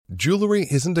Jewelry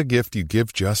isn't a gift you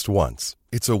give just once.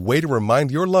 It's a way to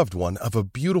remind your loved one of a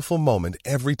beautiful moment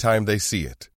every time they see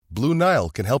it. Blue Nile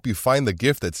can help you find the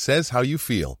gift that says how you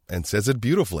feel and says it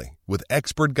beautifully, with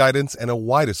expert guidance and a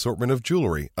wide assortment of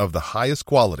jewelry of the highest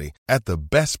quality at the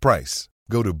best price.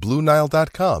 Go to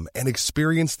BlueNile.com and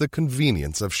experience the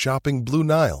convenience of shopping Blue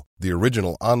Nile, the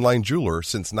original online jeweler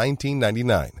since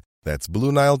 1999. That's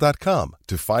BlueNile.com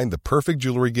to find the perfect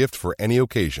jewelry gift for any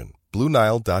occasion.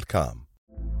 BlueNile.com.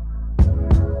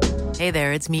 Hey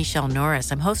there, it's Michelle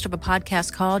Norris. I'm host of a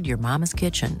podcast called Your Mama's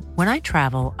Kitchen. When I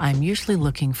travel, I'm usually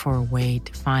looking for a way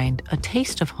to find a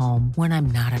taste of home when I'm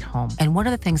not at home. And one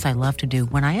of the things I love to do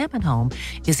when I am at home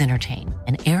is entertain.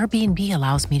 And Airbnb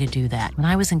allows me to do that. When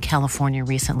I was in California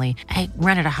recently, I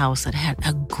rented a house that had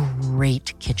a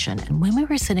great kitchen. And when we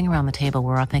were sitting around the table,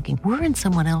 we're all thinking, we're in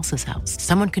someone else's house.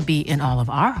 Someone could be in all of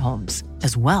our homes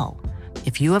as well.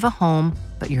 If you have a home,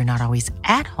 but you're not always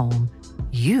at home,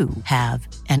 you have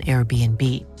an Airbnb.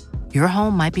 Your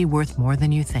home might be worth more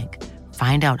than you think.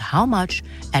 Find out how much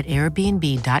at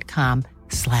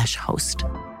airbnb.com/host.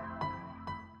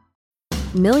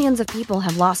 Millions of people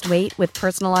have lost weight with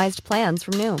personalized plans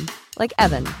from Noom. Like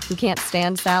Evan, who can't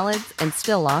stand salads and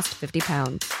still lost 50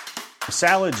 pounds.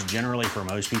 Salads generally for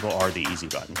most people are the easy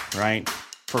button, right?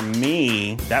 For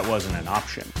me, that wasn't an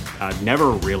option. I never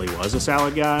really was a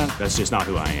salad guy. That's just not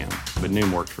who I am. But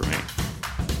Noom worked for me.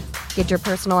 Get your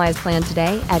personalized plan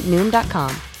today at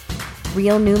Noom.com.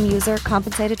 Real Noom user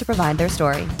compensated to provide their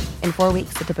story. In 4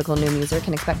 weeks, the typical Noom user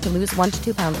can expect to lose 1 to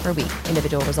 2 pounds per week.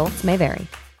 Individual results may vary.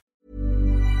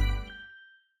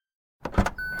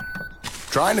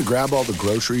 Trying to grab all the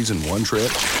groceries in one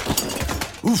trip?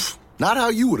 Oof, not how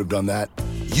you would have done that.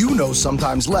 You know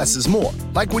sometimes less is more.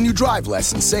 Like when you drive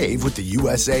less and save with the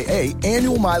USAA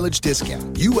annual mileage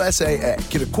discount. USAA.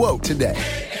 Get a quote today.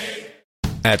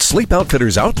 At Sleep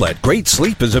Outfitters Outlet, great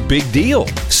sleep is a big deal.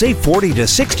 Save 40 to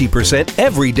 60%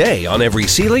 every day on every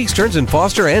Sealy, Stearns &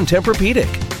 Foster, and Tempur-Pedic.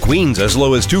 Queens as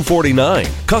low as $249.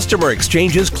 Customer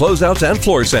exchanges, closeouts, and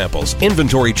floor samples.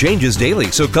 Inventory changes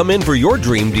daily, so come in for your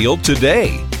dream deal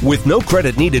today. With no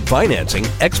credit needed financing,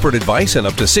 expert advice, and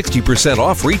up to 60%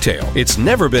 off retail, it's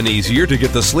never been easier to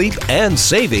get the sleep and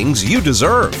savings you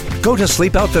deserve. Go to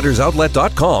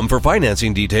sleepoutfittersoutlet.com for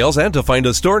financing details and to find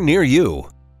a store near you.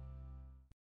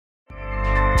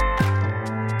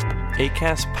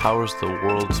 Acast powers the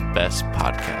world's best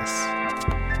podcasts.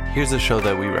 Here's a show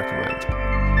that we recommend.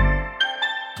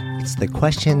 It's the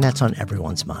question that's on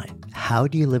everyone's mind. How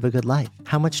do you live a good life?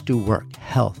 How much do work,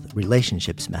 health,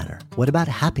 relationships matter? What about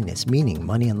happiness, meaning,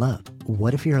 money, and love?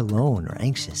 What if you're alone or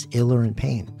anxious, ill, or in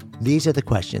pain? These are the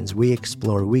questions we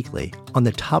explore weekly on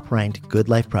the top-ranked Good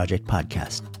Life Project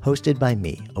podcast, hosted by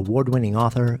me, award-winning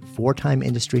author, 4-time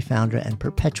industry founder, and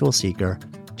perpetual seeker,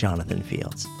 Jonathan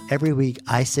Fields. Every week,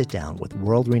 I sit down with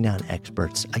world-renowned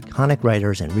experts, iconic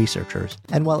writers, and researchers,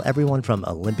 and while everyone from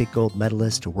Olympic gold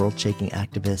medalists to world-shaking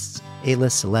activists,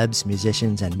 A-list celebs,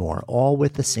 musicians, and more, all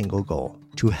with the single goal,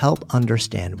 to help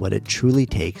understand what it truly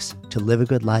takes to live a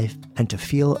good life and to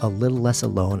feel a little less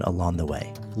alone along the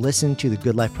way. Listen to the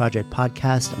Good Life Project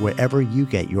podcast wherever you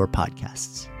get your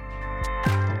podcasts.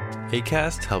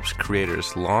 Acast helps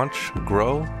creators launch,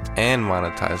 grow, and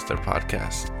monetize their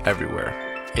podcasts everywhere.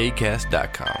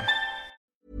 Acast.com.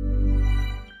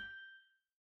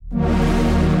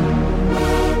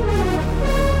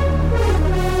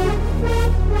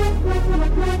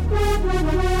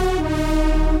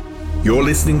 You're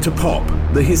listening to Pop,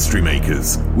 the History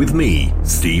Makers, with me,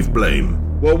 Steve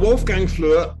Blame. Well, Wolfgang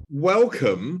Flür,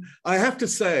 welcome. I have to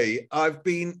say, I've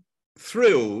been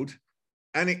thrilled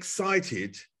and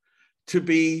excited to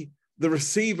be the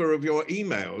receiver of your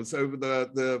emails over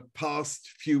the past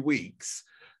few weeks,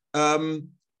 and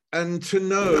to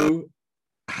know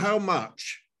how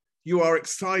much you are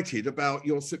excited about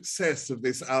your success of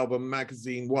this album,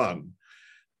 Magazine One,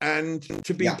 and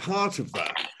to be part of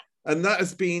that. And that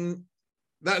has been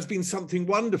something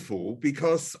wonderful,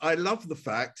 because I love the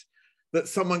fact that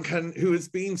someone who has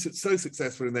been so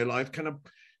successful in their life can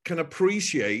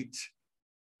appreciate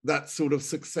that sort of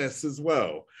success as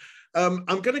well. I'm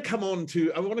going to come on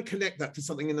to, I want to connect that to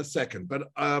something in a second, but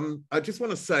I just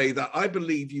want to say that I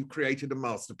believe you created a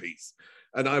masterpiece,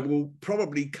 and I will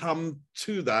probably come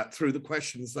to that through the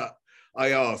questions that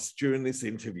I asked during this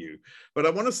interview. But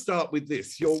I want to start with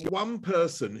this. You're one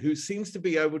person who seems to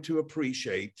be able to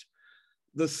appreciate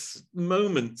the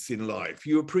moments in life.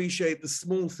 You appreciate the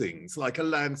small things like a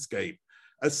landscape,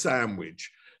 a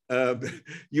sandwich.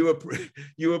 You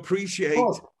appreciate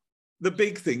the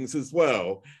big things as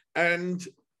well. And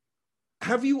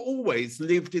have you always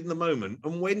lived in the moment?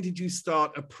 And when did you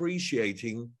start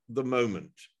appreciating the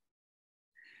moment?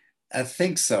 I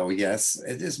think so, yes.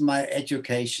 It is my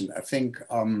education. I think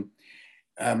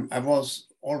I was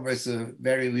always a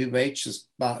very vivacious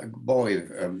boy,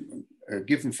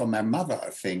 given from my mother, I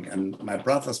think, and my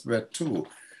brothers were too.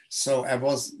 So I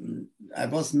was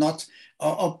not,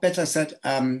 or better said,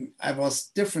 I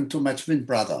was different to my twin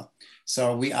brother.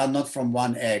 So we are not from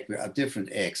one egg, we are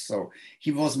different eggs. So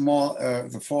he was more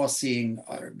the foreseeing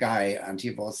guy, and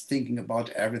he was thinking about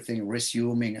everything,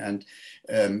 resuming, and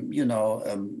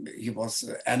he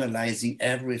was analyzing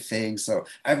everything. So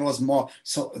I was more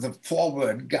so the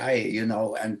forward guy,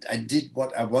 and I did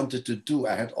what I wanted to do.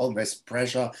 I had always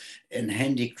pressure in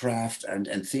handicraft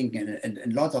and thinking and a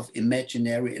lot of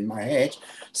imaginary in my head.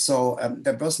 So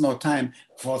there was no time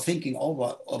for thinking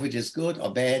over if it is good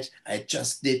or bad. I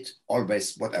just did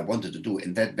always what I wanted to do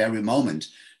in that very moment.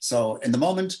 So in the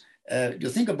moment, you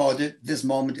think about it, this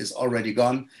moment is already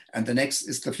gone and the next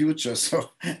is the future.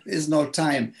 So there's no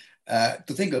time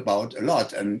to think about a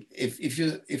lot. And if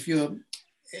you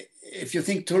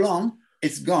think too long,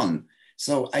 it's gone.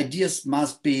 So ideas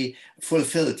must be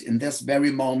fulfilled in this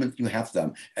very moment you have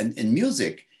them. And in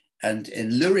music and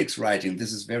in lyrics writing,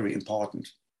 this is very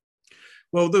important.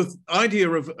 Well, the idea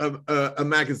of a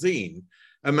magazine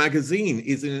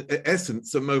is in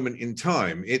essence a moment in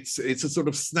time. It's a sort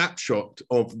of snapshot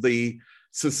of the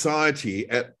society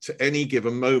at any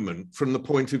given moment from the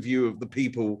point of view of the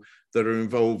people that are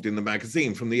involved in the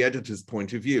magazine, from the editor's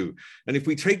point of view. And if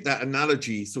we take that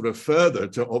analogy sort of further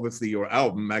to obviously your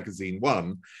album, Magazine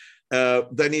One,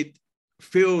 then it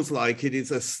feels like it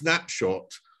is a snapshot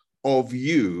of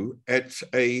you at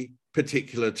a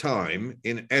particular time,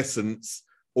 in essence,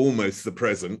 almost the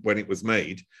present when it was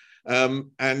made. And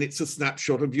it's a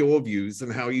snapshot of your views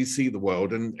and how you see the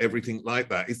world and everything like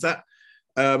that. Is that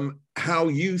how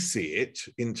you see it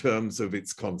in terms of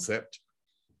its concept?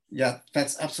 Yeah,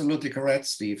 that's absolutely correct,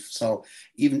 Steve. So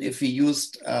even if we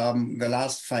used the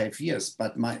last 5 years,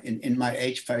 but in my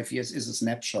age, 5 years is a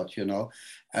snapshot,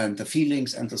 and the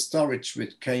feelings and the storage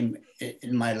which came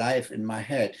in my life, in my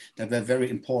head, that were very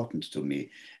important to me.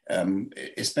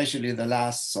 Especially the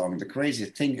last song. The crazy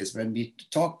thing is when we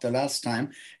talked the last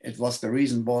time, it was the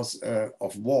reason was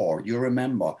of war. You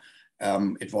remember,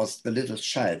 it was The Little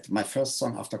Child, my first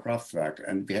song after Kraftwerk,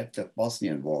 and we had the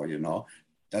Bosnian War,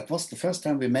 That was the first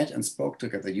time we met and spoke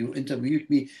together. You interviewed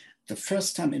me the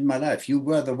first time in my life. You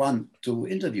were the one to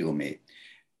interview me.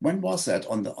 When was that?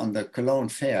 On the Cologne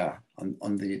Fair?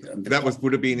 That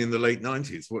would have been in the late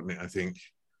 90s, wouldn't it, I think?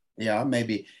 Yeah,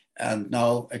 maybe. And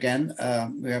now again,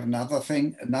 we have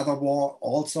another war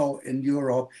also in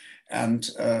Europe. And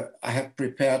I have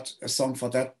prepared a song for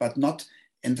that, but not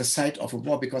in the side of a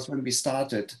war, because when we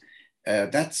started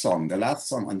that song, the last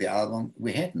song on the album,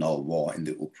 we had no war in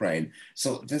the Ukraine.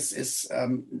 So this is,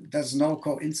 there's no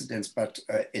coincidence, but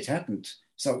it happened.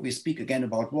 So we speak again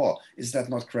about war. Is that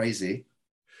not crazy?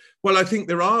 Well, I think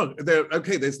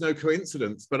there's no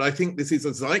coincidence, but I think this is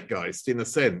a zeitgeist in a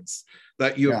sense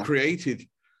that you've created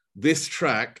this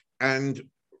track and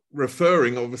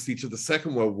referring obviously to the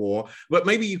Second World War, but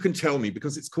maybe you can tell me,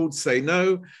 because it's called Say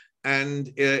No,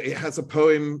 and it has a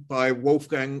poem by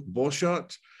Wolfgang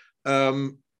Borchardt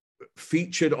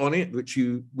featured on it, which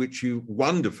you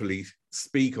wonderfully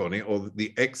speak on it, or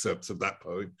the excerpts of that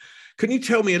poem. Can you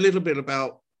tell me a little bit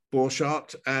about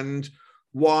Borchardt and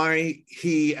why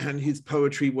he and his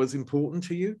poetry was important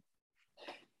to you?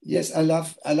 Yes, I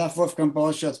love Wolfgang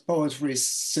Borchardt's poetry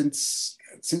since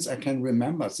I can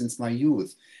remember, since my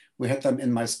youth. We had them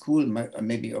in my school.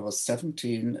 Maybe I was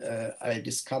 17. I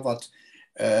discovered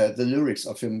the lyrics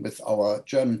of him with our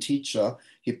German teacher.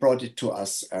 He brought it to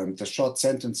us, and the short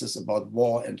sentences about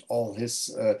war and all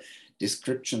his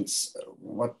descriptions,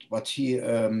 what he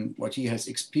has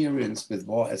experienced with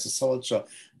war as a soldier,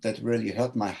 that really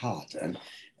hurt my heart. And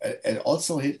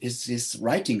also his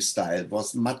writing style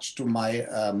was much to my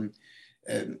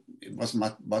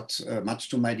much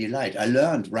to my delight. I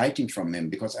learned writing from him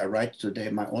because I write today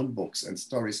my own books and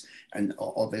stories, and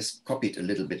always copied a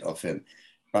little bit of him.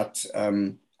 But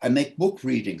I make book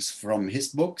readings from his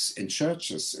books in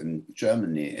churches in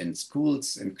Germany, in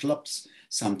schools, in clubs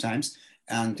sometimes,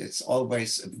 and it's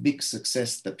always a big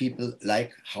success. The people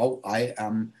like how I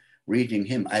am reading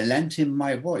him. I lent him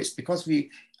my voice because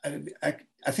I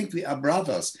think we are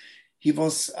brothers. He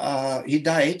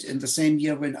died in the same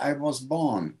year when I was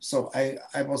born. So I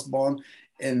was born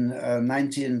in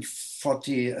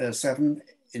 1947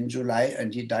 in July,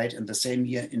 and he died in the same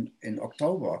year in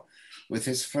October, with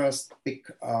his first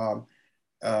big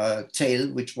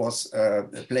tale, which was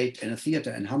played in a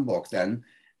theater in Hamburg then,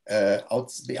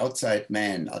 The Outside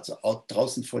Man, also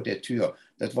Draußen vor der Tür.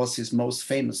 That was his most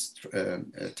famous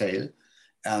tale.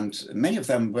 And many of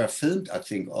them were filmed, I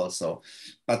think, also.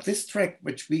 But this track,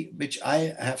 which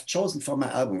I have chosen for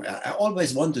my album, I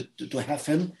always wanted to have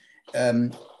him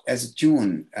as a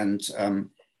tune and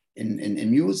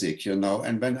in music, you know.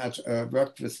 And when I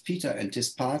worked with Peter and his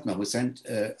partner, who sent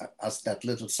us that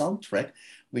little soundtrack,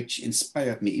 which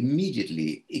inspired me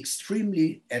immediately,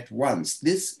 extremely at once.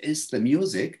 This is the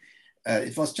music.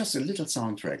 It was just a little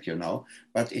soundtrack, you know,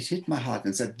 but it hit my heart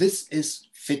and said, this is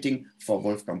fitting for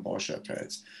Wolfgang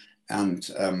Borchertels. And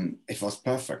it was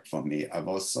perfect for me. I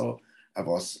was,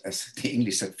 as the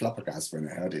English said, flabbergasted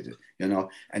when I heard it, you know.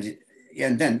 And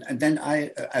then I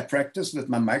practiced with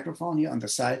my microphone here on the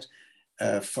side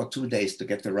for 2 days to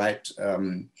get the right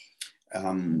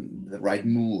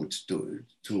mood to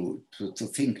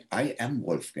think I am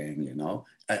Wolfgang, you know.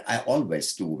 I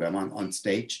always do when I'm on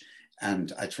stage.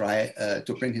 And I try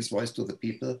to bring his voice to the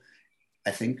people. I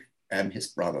think I'm his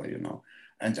brother, you know.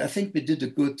 And I think we did a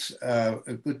good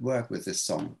work with this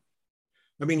song.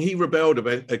 I mean, he rebelled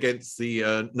against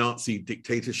the Nazi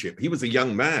dictatorship. He was a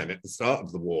young man at the start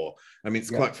of the war. I mean, it's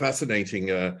quite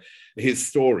fascinating, his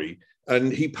story.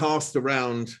 And he passed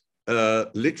around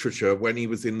literature when he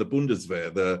was in the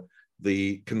Bundeswehr,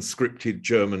 the conscripted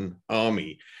German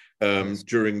army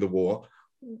during the war.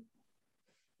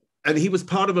 And he was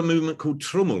part of a movement called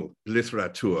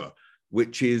Trümmerliteratur,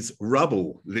 which is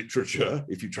rubble literature,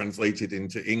 if you translate it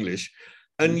into English.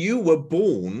 And you were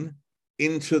born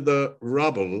into the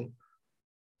rubble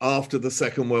after the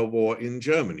Second World War in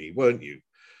Germany, weren't you?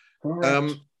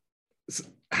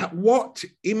 What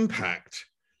impact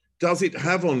does it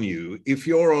have on you if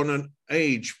you're on an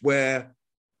age where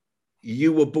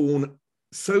you were born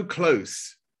so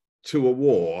close to a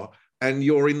war and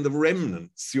you're in the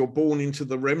remnants, you're born into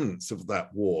the remnants of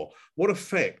that war? What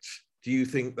effect do you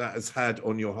think that has had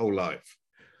on your whole life?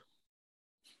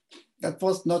 That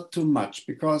was not too much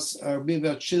because we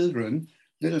were children,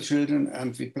 little children,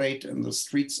 and we played in the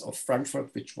streets of Frankfurt,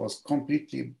 which was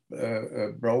completely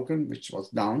broken, which was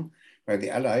down by the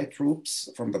Allied troops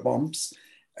from the bombs.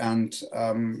 And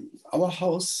our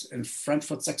house in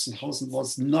Frankfurt, Sachsenhausen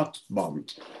was not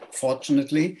bombed,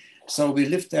 fortunately. So we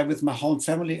lived there with my whole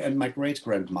family and my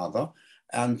great-grandmother.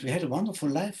 And we had a wonderful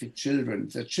life with children.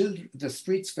 The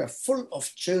streets were full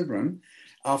of children.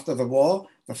 After the war,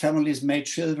 the families made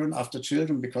children after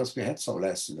children because we had so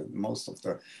less. Most of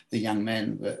the young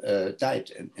men died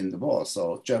in the war.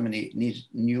 So Germany needed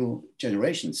new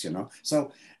generations, you know.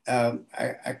 So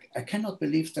I cannot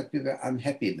believe that we were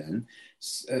unhappy then.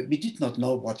 We did not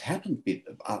know what happened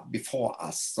before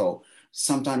us. So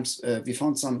sometimes we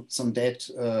found some dead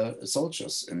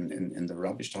soldiers in the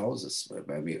rubbish houses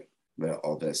where we were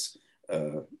always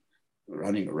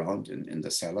running around in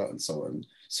the cellar and so on,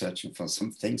 searching for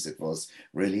some things. It was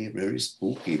really, really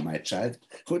spooky. My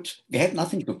childhood, we had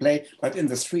nothing to play, but in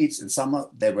the streets in summer,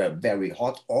 they were very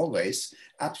hot, always,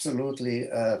 absolutely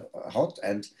hot.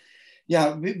 And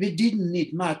yeah, we didn't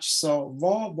need much. So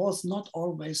war was not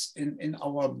always in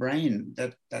our brain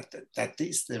that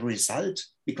is the result,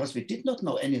 because we did not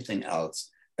know anything else.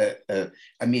 I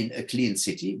mean, a clean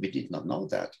city, we did not know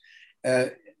that.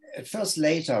 At first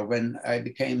later, when I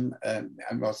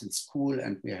was in school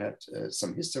and we had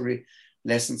some history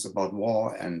lessons about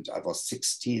war, and I was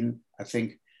 16, I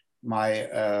think my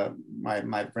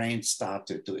brain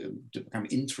started to become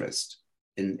interested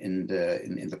in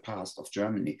the past of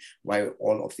Germany, why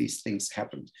all of these things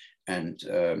happened, and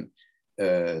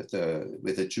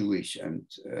with the Jewish and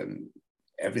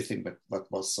everything, but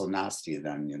what was so nasty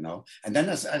then, you know. And then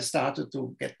as I started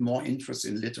to get more interest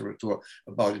in literature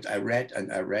about it, I read,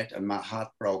 and my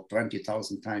heart broke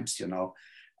 20,000 times, you know.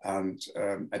 And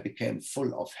I became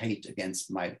full of hate against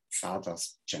my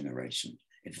father's generation.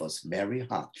 It was very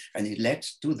hard, and it led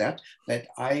to that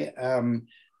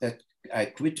I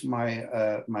quit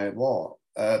my war,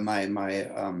 my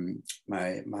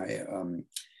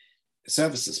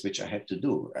services, which I had to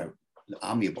do. The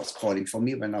army was calling for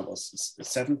me when I was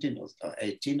 17 or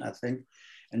 18, I think.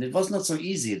 And it was not so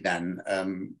easy then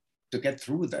to get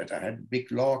through that. I had a big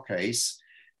law case,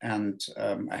 and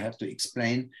I had to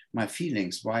explain my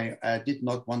feelings, why I did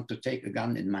not want to take a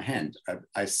gun in my hand.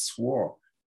 I swore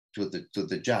to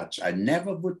the judge, I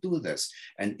never would do this.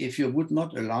 And if you would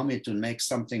not allow me to make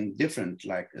something different,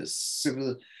 like a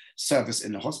civil service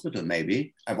in a hospital,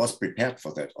 maybe, I was prepared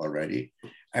for that already,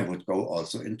 I would go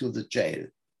also into the jail.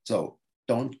 So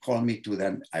don't call me to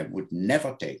them. I would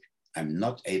never take. I'm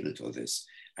not able to this.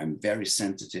 I'm very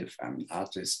sensitive. I'm an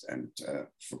artist, and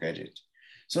forget it.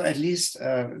 So at least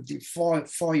the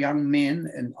four young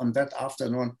men on that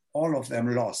afternoon, all of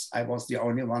them lost. I was the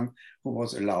only one who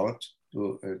was allowed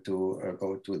to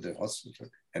go to the hospital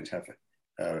and have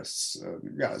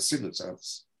civil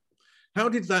service. How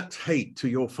did that hate to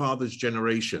your father's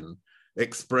generation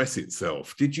express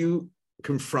itself? Did you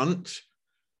confront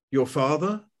your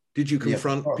father? Did you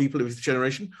confront people of his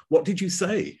generation? What did you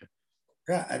say?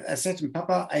 Yeah, I said to him,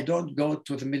 Papa, I don't go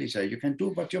to the military. You can do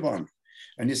what you want.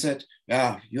 And he said,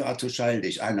 yeah, you are too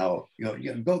childish. I know.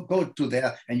 You go to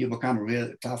there and you become a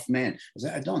real tough man. I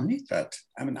said, I don't need that.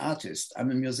 I'm an artist.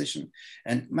 I'm a musician.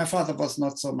 And my father was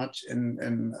not so much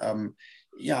in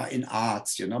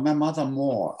arts, you know. My mother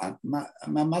more.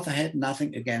 My mother had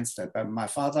nothing against that. But my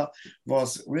father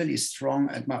was really strong.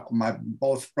 And my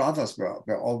both brothers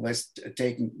were always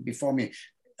taken before me.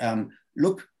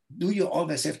 Look, do you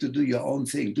always have to do your own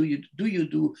thing? Do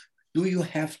you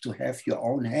have to have your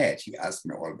own head? He asked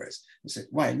me always. I said,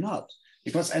 why not?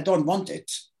 Because I don't want it.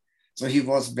 So he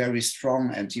was very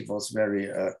strong and he was very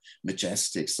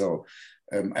majestic. So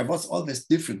I was always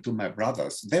different to my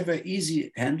brothers. They were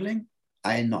easy handling,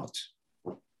 I not.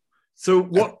 So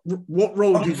what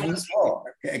role did you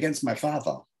against my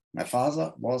father? My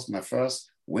father was my first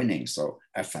winning, so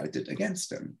I fought it against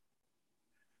him.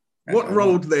 And what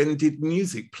role then did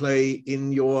music play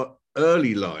in your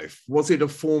early life? Was it a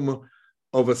form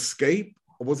of escape,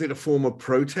 or was it a form of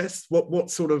protest?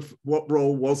 What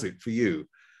role was it for you?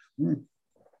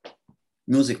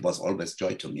 Music was always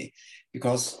joy to me,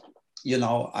 because you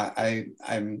know I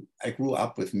grew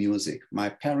up with music. My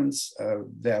parents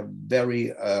they're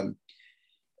very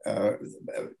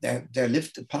they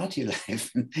lived a party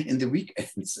life in the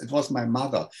weekends. It was my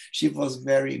mother. She was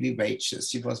very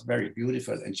vivacious. She was very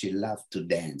beautiful and she loved to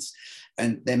dance.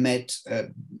 And they made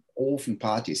often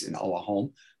parties in our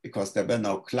home because there were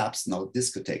no clubs, no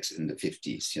discotheques in the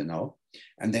 50s, you know.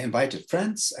 And they invited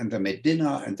friends and they made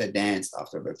dinner and they danced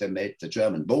afterwards. They made the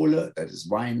German Bowle, that is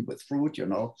wine with fruit, you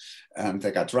know. And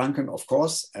they got drunken, of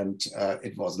course. And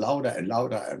it was louder and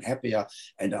louder and happier.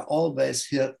 And I always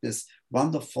heard this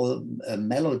wonderful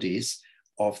melodies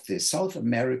of the South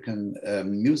American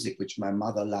music, which my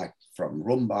mother liked, from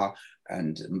rumba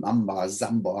and mamba,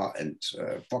 samba, and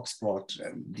foxtrot,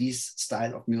 and this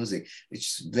style of music, which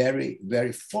is very,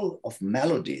 very full of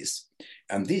melodies.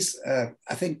 And this,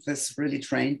 I think this really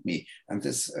trained me, and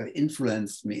this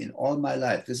influenced me in all my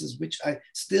life. This is which I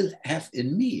still have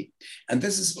in me. And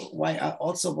this is why I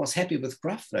also was happy with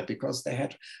Kraftwerk, because they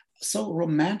had so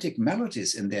romantic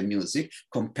melodies in their music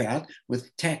compared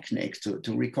with technique, to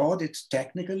record it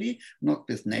technically, not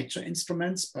with nature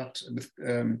instruments, but with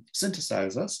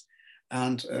synthesizers,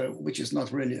 and which is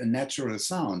not really a natural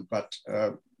sound, but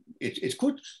it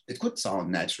could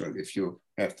sound natural if you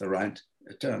have the right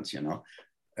turns, you know,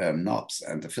 knobs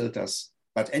and the filters.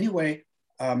 But anyway,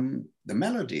 the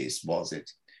melodies was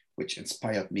it which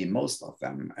inspired me, most of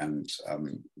them. And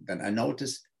then I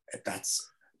noticed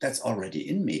that's already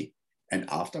in me. And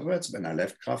afterwards, when I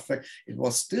left Kraftwerk, it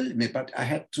was still in me, but I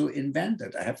had to invent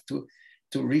it. I have to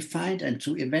refine and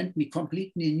to invent me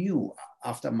completely new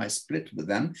after my split with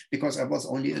them, because I was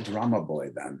only a drummer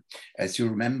boy then, as you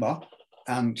remember.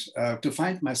 And to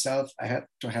find myself, I had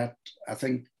to have, I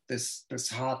think, this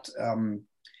hard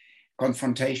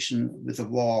confrontation with the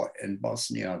war in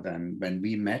Bosnia. Then when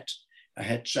we met, I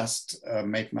had just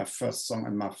made my first song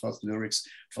and my first lyrics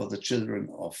for the children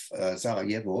of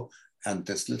Sarajevo, and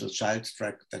this little child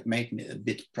track that made me a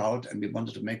bit proud, and we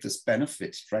wanted to make this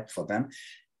benefit track for them.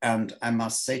 And I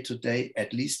must say today,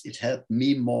 at least it helped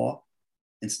me more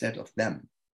instead of them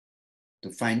to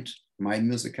find my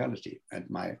musicality and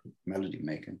my melody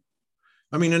making.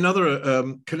 I mean,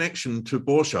 another connection to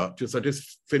Borchardt, I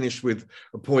just finished with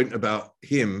a point about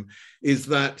him, is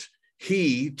that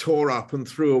he tore up and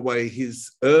threw away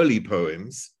his early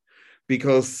poems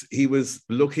because he was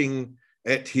looking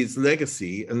at his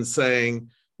legacy and saying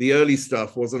the early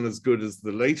stuff wasn't as good as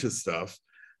the later stuff,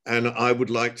 and I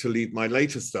would like to leave my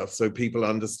later stuff so people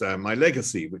understand my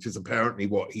legacy, which is apparently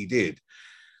what he did.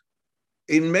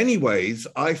 In many ways,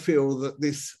 I feel that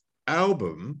this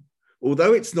album,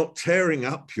 although it's not tearing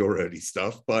up your early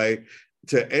stuff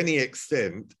to any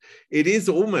extent, it is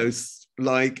almost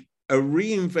like a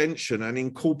reinvention and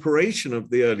incorporation of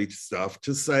the early stuff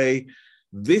to say,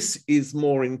 this is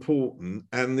more important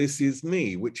and this is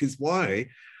me, which is why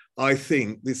I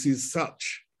think this is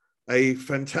such a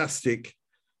fantastic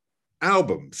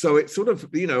album. So it's sort of,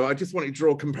 you know, I just want to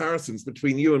draw comparisons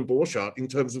between you and Borchardt in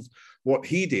terms of what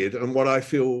he did and what I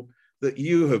feel that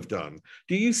you have done.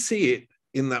 Do you see it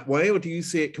in that way, or do you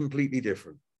see it completely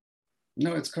different?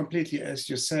 No, it's completely as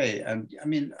you say. And I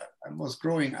mean, I was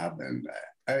growing up and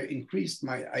I increased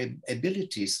my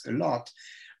abilities a lot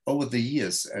over the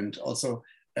years. And also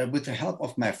with the help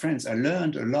of my friends, I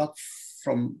learned a lot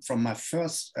from my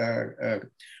first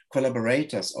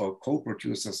collaborators or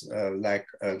co-producers like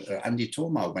Andy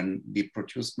Thoma, when we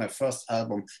produced my first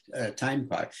album, Time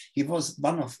Pie. He was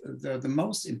one of the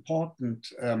most important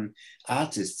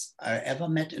artists I ever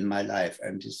met in my life,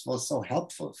 and this was so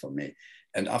helpful for me.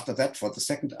 And after that, for the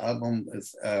second album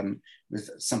with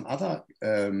some other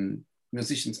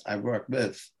musicians I work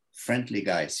with, friendly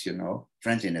guys, you know,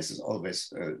 friendliness is always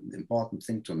an important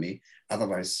thing to me.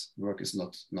 Otherwise, work is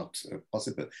not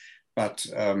possible. But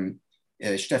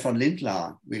Stefan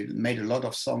Lindlar, we made a lot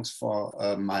of songs for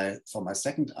my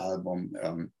second album,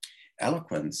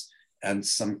 Eloquence, and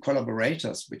some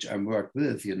collaborators which I worked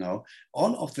with, you know.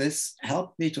 All of this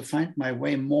helped me to find my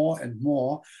way more and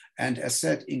more. And as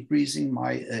said, increasing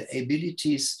my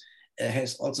abilities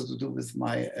has also to do with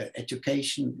my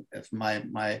education, of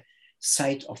my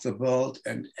sight of the world,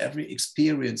 and every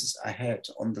experiences I had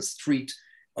on the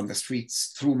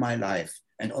streets through my life.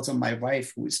 And also my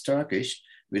wife, who is Turkish,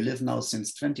 we live now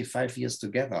since 25 years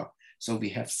together. So we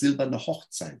have Silberne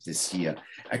Hochzeit this year.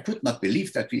 I could not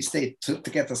believe that we stayed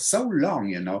together so long,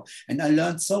 you know, and I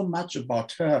learned so much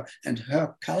about her and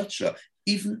her culture,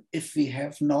 even if we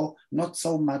have not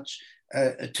so much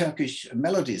Turkish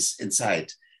melodies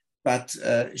inside. But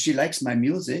she likes my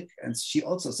music, and she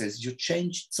also says, you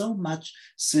changed so much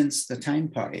since the Time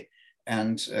Pie.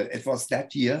 And it was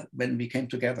that year when we came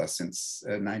together, since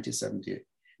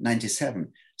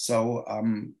 1997. So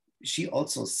she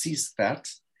also sees that.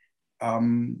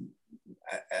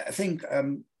 I think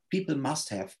people must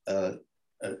have a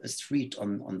street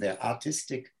on their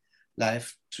artistic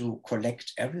life to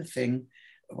collect everything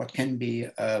what can be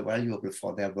valuable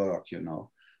for their work, you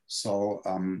know. So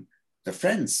the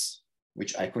friends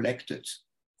which I collected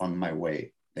on my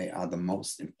way, they are the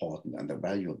most important and the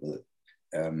valuable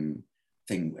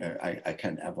thing I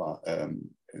can ever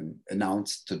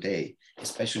announce today,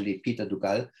 especially Peter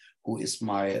Dugal, who is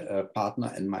my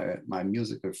partner and my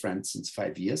musical friend since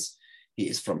 5 years. He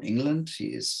is from England.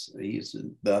 He is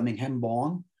in Birmingham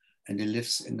born, and he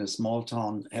lives in a small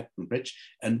town, Hepton Bridge.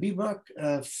 And we work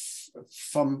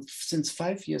since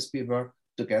 5 years, we work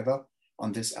together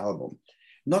on this album.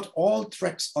 Not all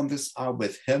tracks on this are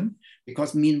with him,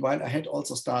 because meanwhile I had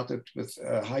also started with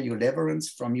Hajo Leverance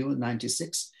from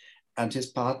U96 and his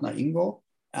partner Ingo,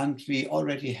 and we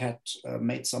already had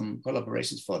made some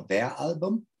collaborations for their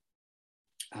album.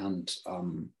 And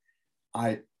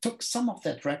I took some of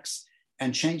their tracks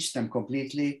and changed them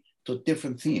completely to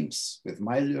different themes with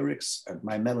my lyrics and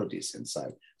my melodies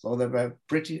inside. So they were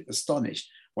pretty astonished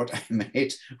what I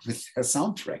made with their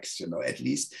soundtracks, you know. At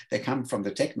least they come from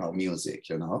the techno music,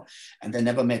 you know, and they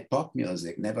never made pop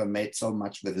music, never made so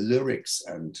much with lyrics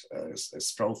and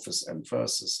strophes and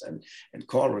verses and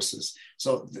choruses.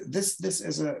 So this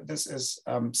is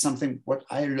something what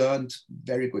I learned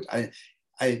very good.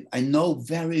 I know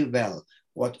very well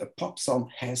what a pop song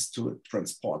has to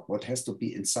transport, what has to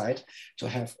be inside to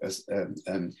have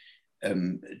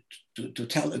to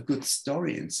tell a good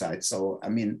story inside. So, I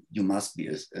mean, you must be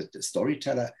a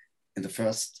storyteller in the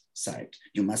first side.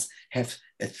 You must have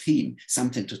a theme,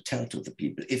 something to tell to the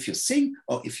people. If you sing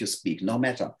or if you speak, no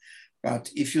matter. But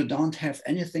if you don't have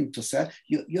anything to say,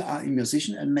 you are a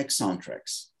musician and make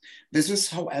soundtracks. This is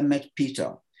how I met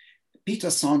Peter.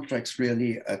 Peter's soundtracks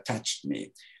really touched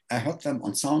me. I heard them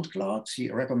on SoundCloud.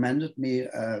 He recommended me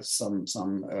some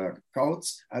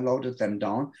codes. I loaded them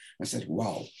down. I said,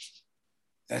 wow,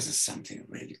 this is something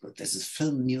really good. This is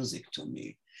film music to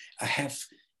me. I have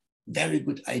very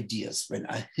good ideas. When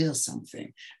I hear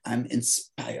something, I'm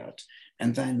inspired.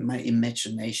 And then my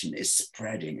imagination is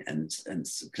spreading and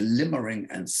glimmering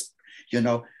and, you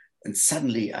know, and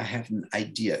suddenly I have an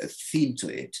idea, a theme to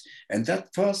it. And that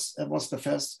was the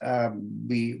first,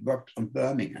 we worked on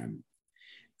Birmingham,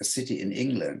 a city in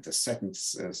England. The second,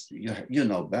 you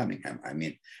know Birmingham, I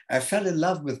mean. I fell in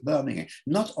love with Birmingham,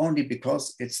 not only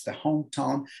because it's the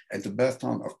hometown and the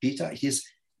birthtown of Peter, his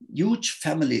huge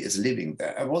family is living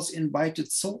there. I was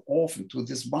invited so often to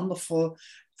this wonderful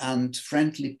and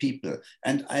friendly people.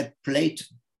 And I played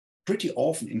pretty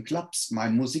often in clubs, my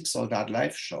Musiksoldat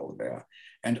live show there,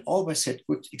 and always had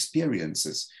good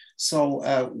experiences.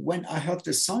 So when I heard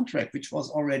this soundtrack, which was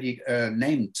already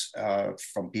named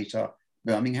from Peter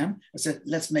Birmingham, I said,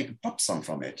 let's make a pop song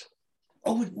from it.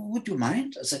 Oh, would you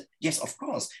mind? I said, yes, of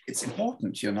course. It's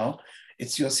important, you know,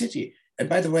 it's your city. And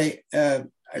by the way, I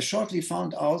shortly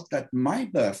found out that my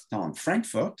birth town,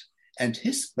 Frankfurt, and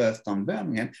his birth town,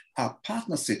 Birmingham, are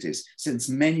partner cities since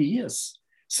many years.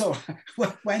 So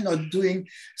why not doing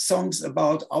songs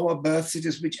about our birth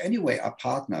cities, which anyway are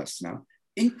partners now?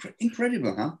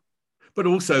 Incredible, huh? But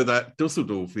also that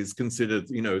Düsseldorf is considered,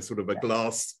 you know, sort of a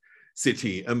glass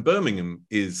city, and Birmingham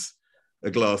is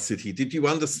a glass city. Did you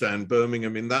understand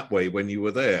Birmingham in that way when you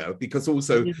were there? Because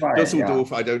also Right,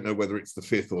 Düsseldorf, I don't know whether it's the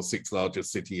 5th or 6th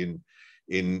largest city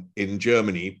in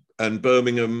Germany, and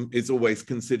Birmingham is always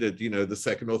considered, you know, the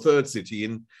 2nd or 3rd city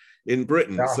in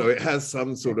Britain. Yeah. So it has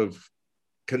some sort of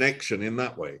connection in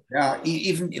that way. Yeah,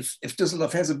 even if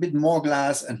Düsseldorf has a bit more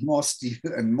glass and more steel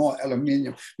and more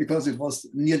aluminium, because it was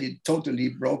nearly totally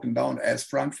broken down as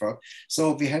Frankfurt.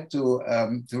 So we had to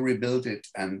rebuild it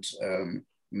and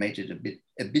made it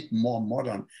a bit more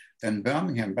modern than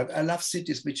Birmingham. But I love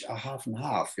cities which are half and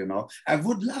half, you know. I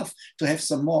would love to have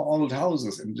some more old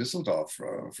houses in Düsseldorf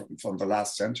from the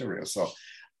last century or so.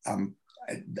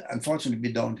 Unfortunately,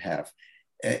 we don't have.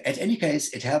 At any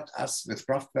case, it helped us with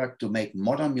Kraftwerk to make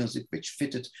modern music which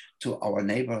fitted to our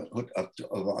neighborhood, to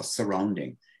our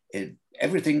surrounding.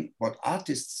 Everything what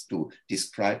artists do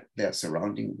describe their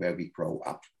surrounding where we grow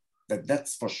up.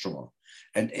 That's for sure.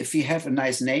 And if we have a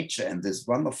nice nature and this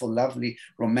wonderful, lovely,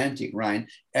 romantic Rhine,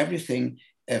 everything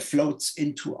floats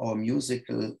into our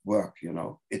musical work, you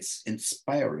know. It's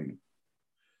inspiring.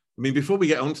 I mean, before we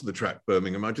get onto the track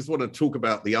Birmingham, I just want to talk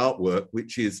about the artwork,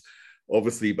 which is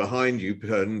obviously behind you,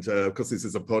 and because this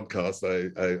is a podcast,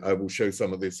 I will show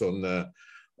some of this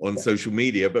on social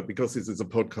media, but because this is a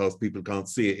podcast, people can't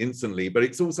see it instantly. But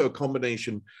it's also a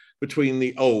combination between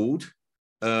the old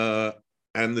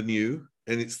and the new,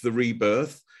 and it's the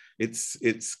rebirth.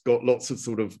 It's got lots of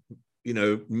sort of, you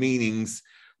know, meanings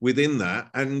within that,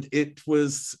 and it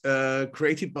was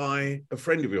created by a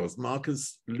friend of yours,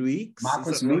 Marcus Luix.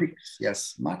 Marcus Luix,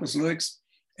 yes. Marcus Luix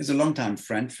is a longtime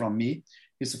friend from me.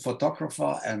 He's a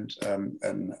photographer and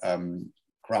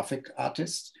graphic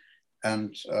artist.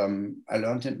 And I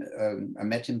learned him, I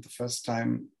met him the first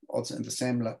time also in the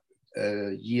same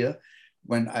year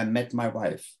when I met my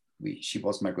wife. She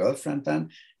was my girlfriend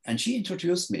then, and she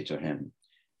introduced me to him.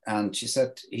 And she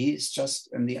said, he's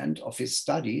just in the end of his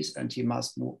studies and he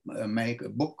must make a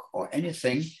book or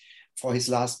anything for his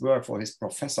last work, for his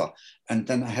professor. And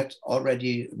then I had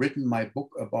already written my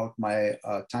book about my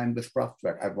time with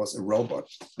Kraftwerk. I was a robot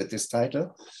with this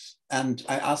title. And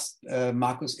I asked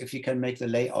Marcus if he can make the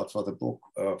layout for the book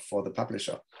for the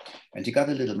publisher. And he got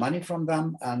a little money from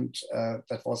them. And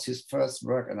that was his first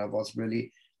work. And I was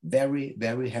really very,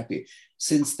 very happy.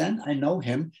 Since then, I know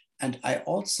him. And I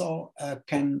also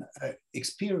can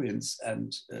experience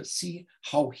and see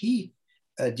how he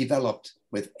developed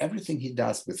with everything he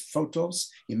does with photos.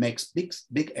 He makes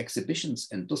big exhibitions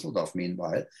in Düsseldorf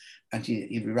meanwhile, and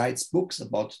he writes books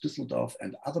about Düsseldorf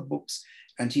and other books.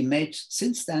 And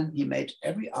since then, he made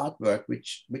every artwork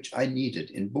which I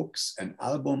needed in books and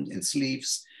albums, in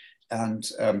sleeves. And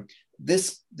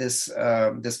this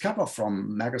cover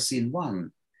from Magazine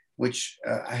One, which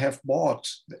I have bought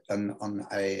on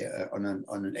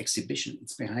an exhibition.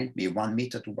 It's behind me, 1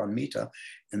 meter to 1 meter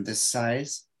in this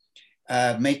size,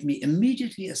 made me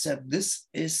immediately accept this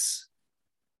is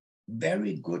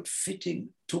very good fitting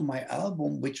to my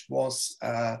album, which was,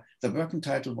 the working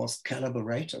title was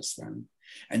Collaborators then.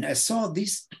 And I saw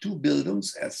these two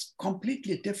buildings as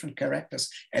completely different characters,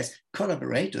 as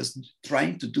collaborators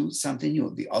trying to do something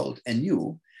new, the old and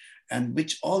new, and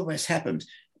which always happened.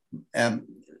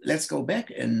 Let's go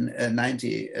back in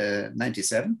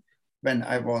 1997, when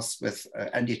I was with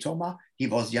Andy Thoma. He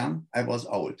was young, I was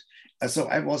old. So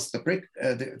I was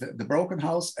the broken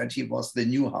house, and he was the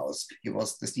new house. He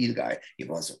was the steel guy. He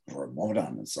was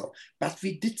modern and so. But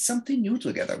we did something new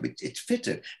together. It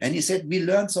fitted. And he said, we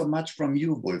learned so much from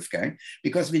you, Wolfgang,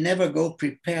 because we never go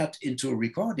prepared into a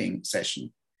recording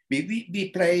session.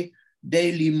 We play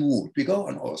daily mood. We go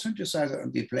on our synthesizer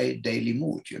and we play daily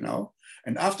mood, you know.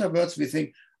 And afterwards we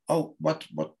think, oh, what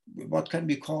can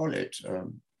we call it?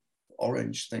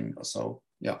 Orange thing or so.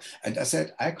 Yeah. And I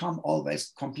said, I come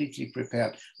always completely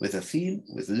prepared with a theme,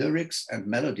 with lyrics and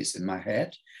melodies in my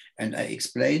head. And I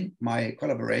explain my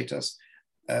collaborators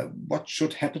what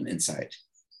should happen inside.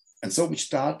 And so we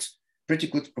start pretty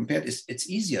good compared. It's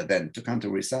easier then to come to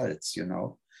results, you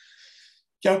know.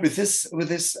 Yeah, with this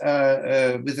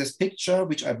picture,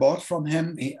 which I bought from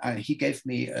him, he gave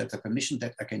me the permission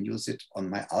that I can use it on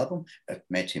my album. That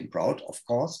made him proud, of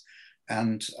course.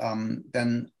 And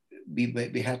then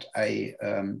we had a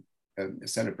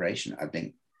celebration. I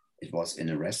think it was in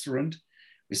a restaurant.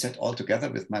 We sat all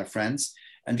together with my friends,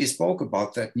 and we spoke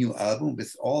about that new album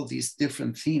with all these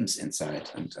different themes inside.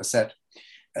 And I said,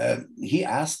 he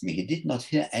asked me, he did not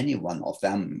hear any one of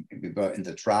them. We were in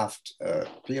the draft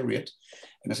period.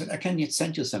 And I said, I can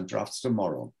send you some drafts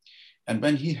tomorrow. And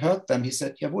when he heard them, he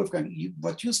said, yeah, Wolfgang,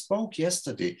 what you spoke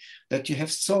yesterday, that you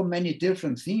have so many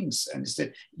different themes. And he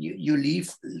said, you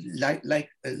leave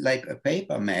like a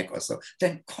paper mag or so,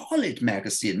 then call it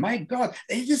magazine. My God,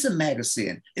 it is a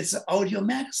magazine. It's an audio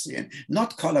magazine,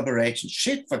 not collaboration.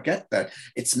 Shit, forget that.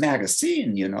 It's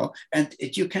magazine, you know, and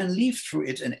you can leave through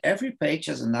it, and every page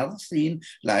has another theme,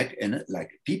 like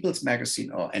People's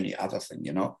Magazine or any other thing,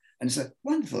 you know. And he said,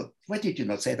 wonderful. Why did you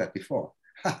not say that before?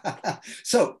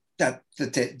 So that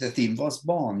the theme was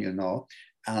born, you know,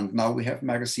 and now we have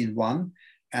magazine 1,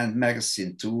 and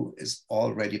magazine 2 is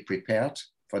already prepared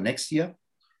for next year.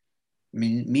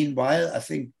 Meanwhile, I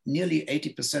think nearly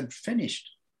 80% finished.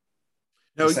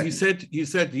 Now, you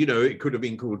said, you know, it could have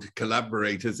been called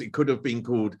Collaborators. It could have been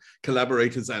called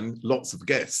Collaborators and lots of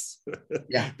guests.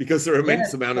 Yeah. Because there are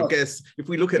immense amount of guests. If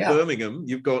we look at Birmingham,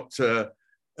 you've got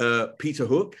Peter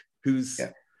Hook, who's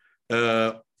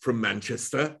from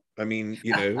Manchester. I mean,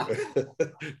 you know,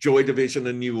 Joy Division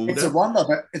and New Order. It's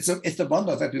a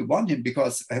wonder that we won him,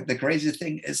 because the crazy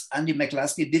thing is Andy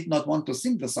McCluskey did not want to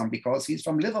sing the song because he's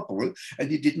from Liverpool, and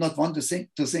he did not want to sing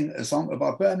a song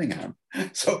about Birmingham.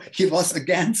 So he was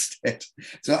against it.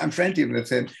 So I'm friendly with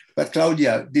him, but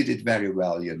Claudia did it very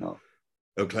well, you know.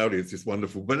 Oh, Claudia is just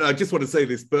wonderful. But I just want to say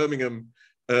this Birmingham,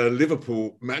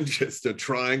 Liverpool, Manchester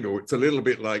triangle, it's a little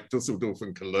bit like Düsseldorf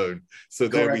and Cologne. So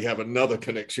there we have another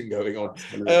connection going on.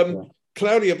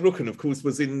 Claudia Brücken, of course,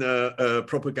 was in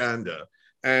Propaganda,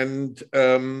 and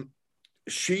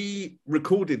she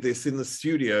recorded this in the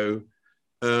studio.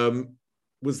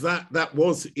 Was that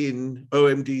was in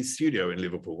OMD's studio in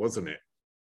Liverpool, wasn't it?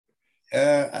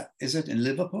 Is it in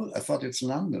Liverpool? I thought it's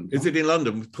London. Is it in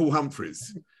London with Paul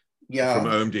Humphreys? Yeah.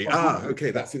 From OMD.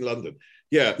 Okay, that's in London.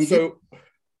 Yeah. So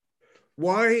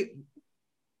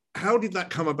how did that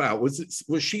come about? Was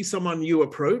she someone you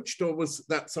approached, or was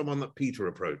that someone that Peter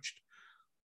approached?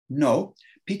 No,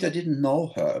 Peter didn't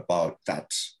know her about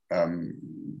that.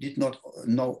 Did not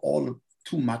know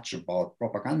too much about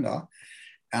Propaganda.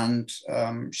 And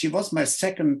she was my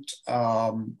second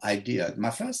idea.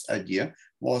 My first idea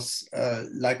was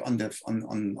like on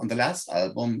the last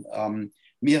album,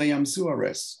 Miriam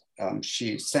Suarez.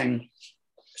 She sang.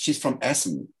 She's from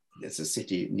Essen. It's a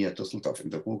city near Düsseldorf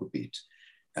in the Ruhrgebiet.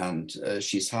 And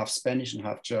she's half Spanish and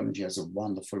half German. She has a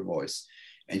wonderful voice.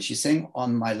 And she sang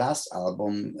on my last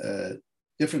album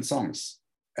different songs.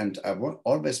 And I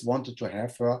always wanted to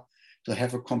have her to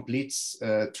have a complete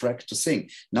track to sing.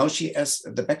 Now she is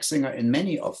the back singer in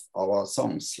many of our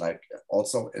songs, like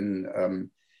also in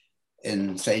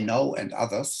Say No and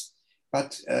others.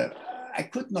 But I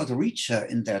could not reach her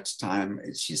in that time.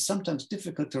 She's sometimes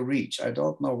difficult to reach. I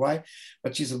don't know why,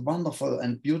 but she's a wonderful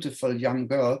and beautiful young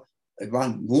girl,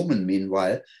 one woman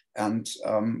meanwhile. And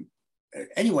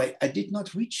anyway, I did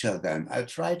not reach her then. I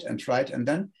tried, and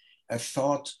then I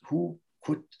thought, who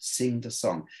could sing the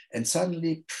song? And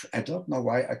suddenly, I don't know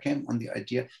why, I came on the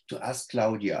idea to ask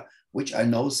Claudia, which I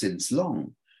know since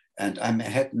long. And I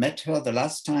had met her the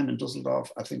last time in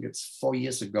Düsseldorf, I think it's 4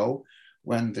 years ago,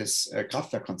 when this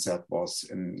Kraftwerk concert was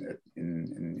in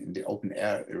the open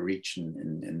air region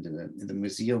in the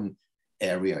museum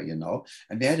area, you know.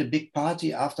 And we had a big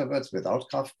party afterwards without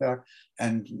Kraftwerk,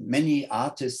 and many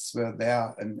artists were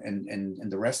there in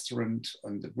the restaurant,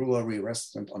 on the brewery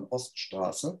restaurant on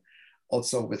Oststraße,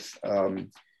 also with the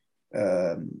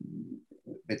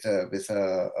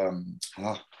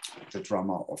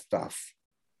drummer of Duff,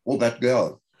 Robert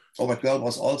Girl. Robert Girl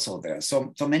was also there.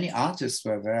 So many artists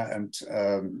were there, and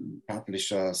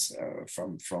publishers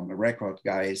from record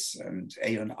guys and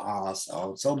A&Rs,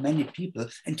 so many people.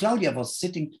 And Claudia was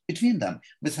sitting between them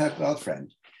with her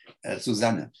girlfriend,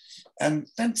 Susanne. And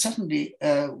then suddenly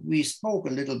we spoke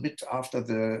a little bit after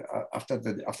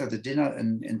the dinner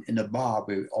in a bar.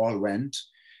 We all went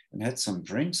and had some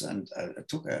drinks, and I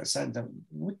took her aside.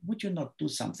 Would you not do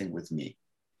something with me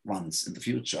once in the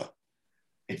future?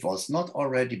 It was not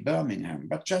already Birmingham,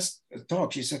 but just a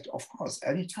talk. She said, of course,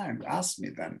 anytime, ask me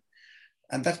then.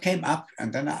 And that came up,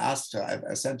 and then I asked her,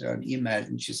 I sent her an email,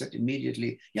 and she said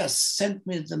immediately, yes, send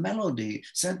me the melody,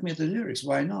 send me the lyrics,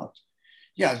 why not?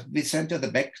 Yeah, we sent her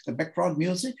the background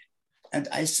music, and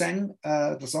I sang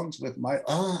the songs with my,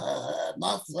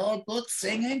 not so good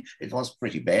singing. It was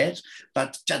pretty bad,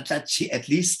 but just that she, at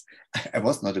least, I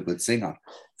was not a good singer,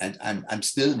 and I'm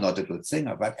still not a good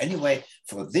singer. But anyway,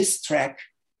 for this track,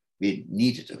 we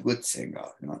needed a good singer,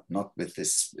 not with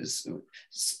this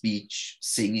speech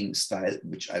singing style,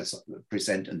 which I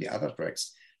present in the other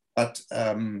tracks. But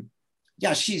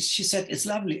yeah, she said, it's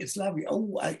lovely, it's lovely.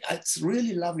 Oh, it's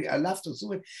really lovely. I love to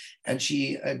do it. And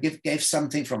she gave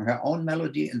something from her own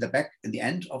melody in the back, in the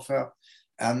end of her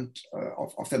and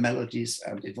of the melodies,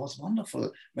 and it was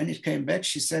wonderful. When it came back,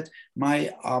 she said, I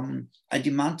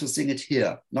demand to sing it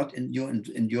here, not in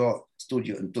your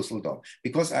studio in Düsseldorf,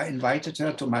 because I invited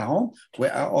her to my home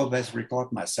where I always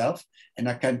record myself, and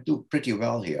I can do pretty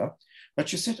well here. But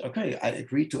she said, okay, I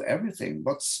agree to everything.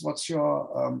 What's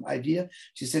your idea?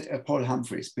 She said, Paul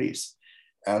Humphreys, please.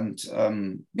 And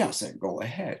I said, go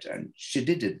ahead. And she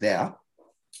did it there.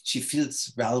 She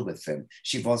feels well with him.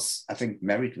 She was, I think,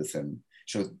 married with him.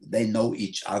 So they know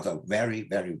each other very,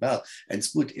 very well. And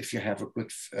it's good if you have a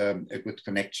good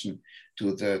connection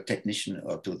to the technician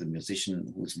or to the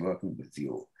musician who's working with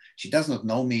you. She does not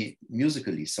know me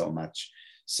musically so much.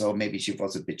 So maybe she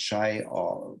was a bit shy,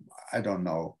 or I don't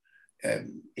know.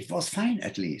 It was fine,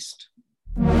 at least.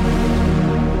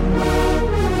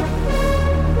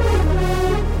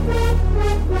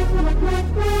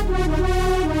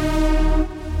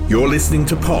 You're listening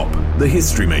to Pop, the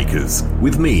History Makers,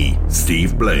 with me,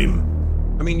 Steve Blame.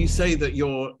 I mean, you say that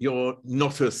you're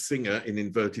not a singer in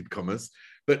inverted commas,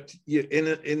 but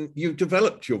you've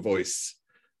developed your voice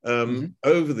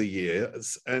over the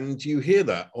years, and you hear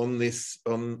that on this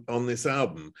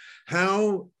album.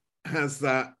 How has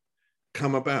that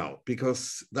come about?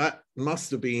 Because that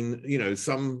must have been,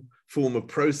 some form of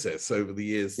process over the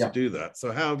years to do that.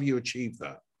 So how have you achieved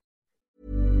that?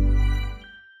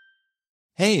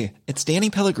 Hey, it's Danny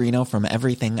Pellegrino from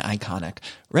Everything Iconic.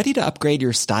 Ready to upgrade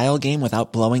your style game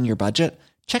without blowing your budget?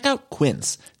 Check out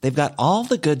Quince. They've got all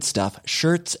the good stuff,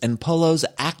 shirts and polos,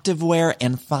 activewear,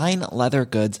 and fine leather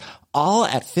goods, all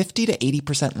at 50 to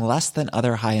 80% less than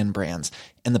other high-end brands.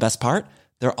 And the best part?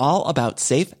 They're all about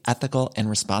safe, ethical, and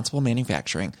responsible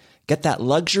manufacturing. Get that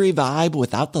luxury vibe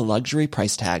without the luxury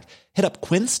price tag. Hit up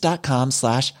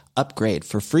quince.com/upgrade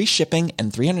for free shipping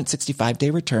and 365-day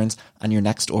returns on your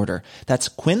next order. That's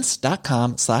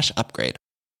quince.com/upgrade.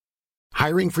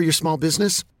 Hiring for your small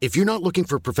business? If you're not looking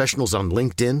for professionals on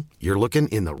LinkedIn, you're looking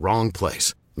in the wrong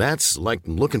place. That's like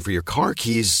looking for your car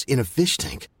keys in a fish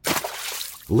tank.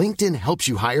 LinkedIn helps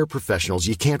you hire professionals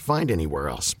you can't find anywhere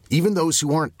else, even those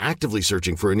who aren't actively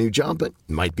searching for a new job but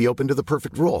might be open to the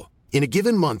perfect role. In a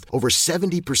given month, over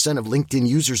 70% of LinkedIn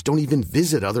users don't even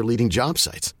visit other leading job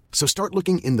sites. So start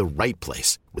looking in the right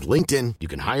place. With LinkedIn, you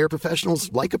can hire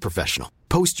professionals like a professional.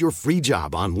 Post your free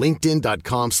job on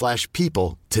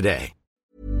linkedin.com/people today.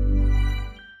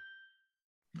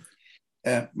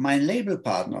 My label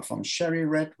partner from Cherry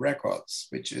Red Records,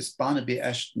 which is Barnaby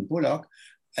Ashton Bullock,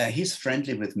 he's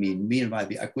friendly with me. Meanwhile,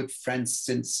 we are good friends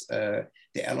since the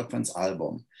Eloquence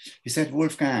album. He said,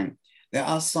 Wolfgang, there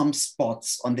are some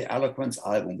spots on the Eloquence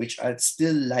album which I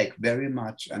still like very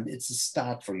much, and it's a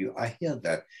start for you. I hear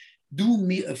that. Do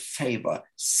me a favor,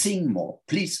 sing more.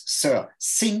 Please, sir,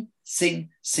 sing, sing,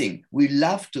 sing. We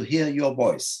love to hear your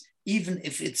voice, even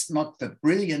if it's not the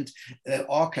brilliant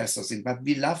orchestra sing, but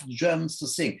we love Germans to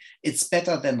sing. It's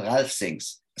better than Ralph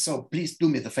sings. So please do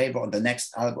me the favor on the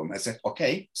next album. I said,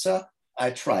 okay, sir,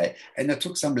 I try. And I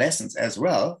took some lessons as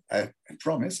well, I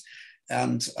promise.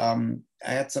 And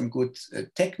I had some good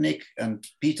technique, and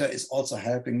Peter is also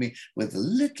helping me with a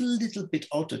little bit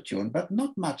auto-tune, but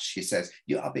not much, he says.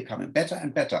 You are becoming better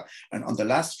and better. And on the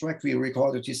last track we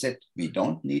recorded, he said, we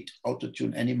don't need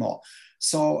auto-tune anymore.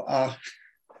 So,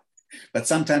 but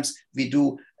sometimes we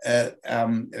do,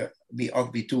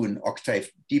 we do an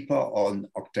octave deeper or an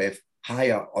octave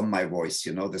higher on my voice,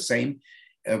 the same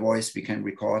voice we can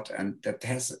record, and that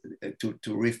has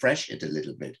to refresh it a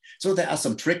little bit. So there are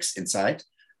some tricks inside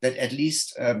that at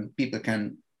least people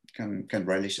can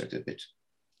relish it a bit.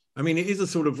 I mean, it is a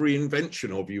sort of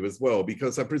reinvention of you as well,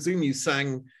 because I presume you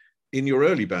sang in your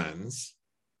early bands.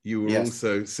 You were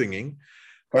also singing.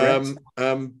 Correct.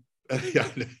 And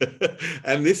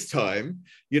this time,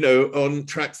 on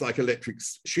tracks like Electric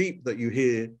Sheep that you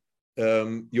hear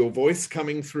your voice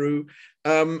coming through,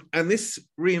 and this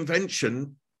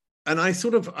reinvention, and I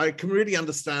can really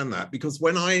understand that, because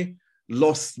when I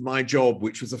lost my job,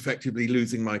 which was effectively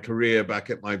losing my career back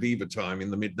at my Viva time in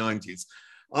the mid-90s,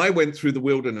 I went through the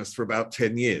wilderness for about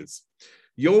 10 years.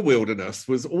 Your wilderness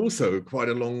was also quite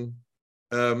a long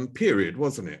period,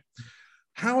 wasn't it?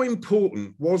 How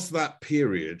important was that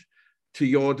period to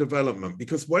your development?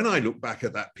 Because when I look back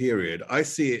at that period, I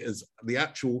see it as the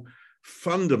actual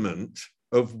fundament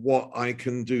of what I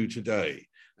can do today.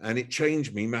 And it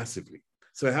changed me massively.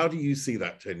 So how do you see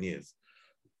that 10 years?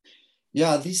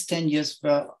 Yeah, these 10 years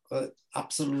were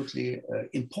absolutely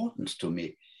important to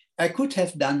me. I could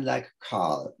have done like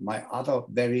Karl, my other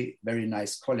very, very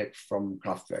nice colleague from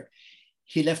Kraftwerk.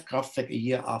 He left Kraftwerk a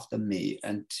year after me,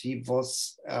 and he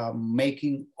was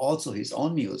making also his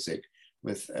own music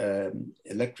with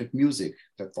Electric Music.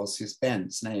 That was his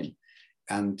band's name.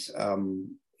 And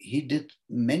he did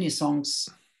many songs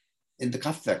in the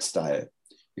Kraftwerk style,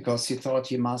 because he thought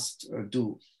he must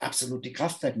do absolutely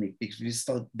Kraftwerk music, because he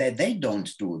thought that they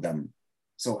don't do them,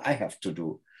 so I have to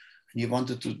do. And he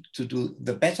wanted to do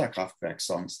the better Kraftwerk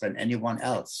songs than anyone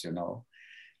else, you know.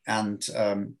 And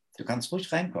du kannst ruhig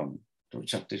reinkommen.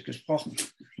 Ich habe dich gesprochen.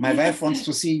 My wife wants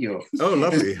to see you. Oh,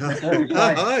 lovely.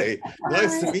 Hi.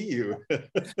 Nice to meet you.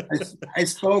 I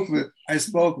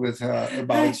spoke with her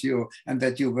about you, and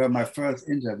that you were my first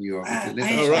interviewer. I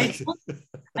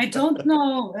don't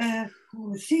know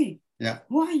who is she. Yeah.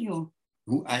 Who are you?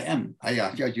 Who I am.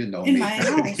 Yeah, you know in me. My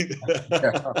house.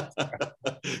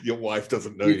 Your wife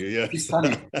doesn't know you, yeah. She's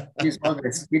funny. She's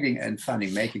always kidding and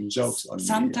funny, making jokes on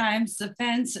Sometimes the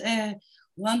fans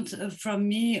want from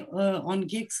me on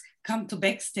gigs come to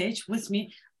backstage with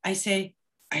me. I say,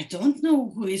 I don't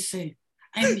know who is she.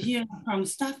 I'm here from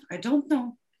stuff. I don't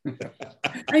know.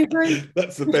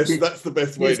 That's the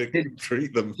best way to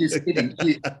treat them. She's kidding.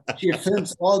 She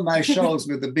films all my shows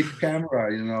with a big camera,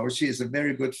 you know. She is a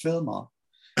very good filmer.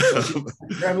 So she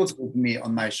travels with me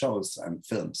on my shows and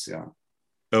films, yeah.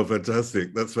 Oh,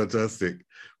 fantastic. That's fantastic.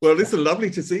 Well, listen, lovely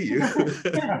to see you.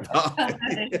 Oh,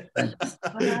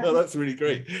 that's really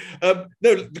great.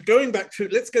 Let's go back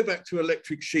to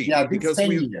Electric Sheep. Yeah, because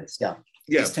 10 years, yeah.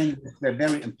 Yeah. These 10 years were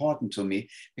very important to me,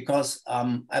 because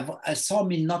I saw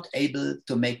me not able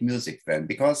to make music then,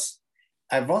 because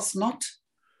I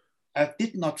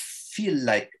did not feel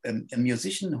like a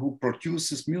musician who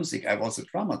produces music. I was a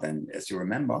drummer then, as you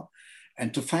remember.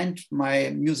 And to find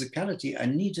my musicality, I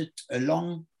needed a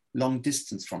long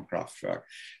distance from Kraftwerk.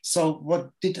 So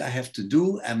what did I have to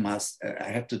do? I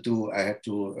had to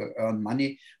earn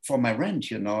money for my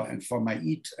rent, you know, and for my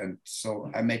eat. And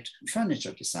so I made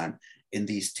furniture design in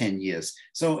these 10 years.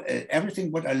 So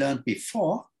everything what I learned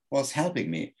before was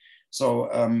helping me. So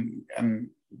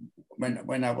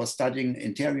when I was studying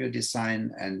interior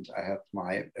design, and I had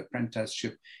my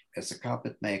apprenticeship as a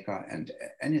carpet maker, and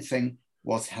anything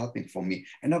was helping for me.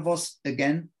 And I was,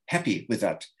 again, happy with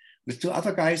that. With two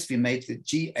other guys, we made the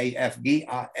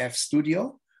GRF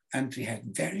studio, and we had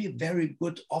very, very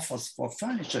good offers for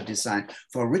furniture design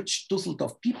for rich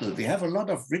Düsseldorf people. We have a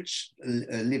lot of rich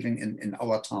living in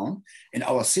our town, in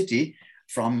our city,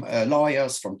 from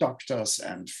lawyers, from doctors,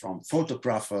 and from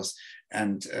photographers.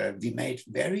 And we made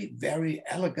very, very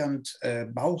elegant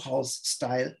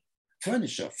Bauhaus-style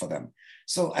furniture for them.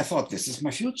 So I thought, this is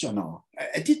my future now.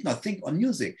 I did not think on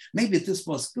music. Maybe this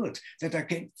was good, that I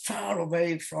came far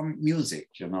away from music,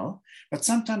 you know. But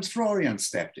sometimes Florian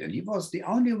stepped in. He was the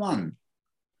only one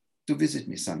to visit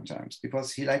me sometimes,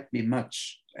 because he liked me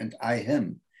much, and I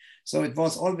him. So it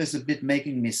was always a bit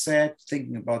making me sad,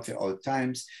 thinking about the old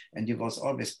times. And he was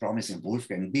always promising,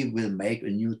 Wolfgang, we will make a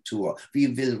new tour. We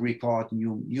will record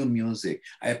new music.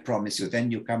 I promise you,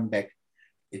 then you come back.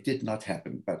 It did not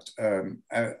happen, but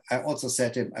I also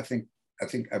said to him, I think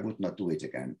I would not do it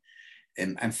again.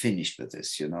 And I'm finished with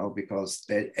this, you know, because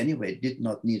they anyway did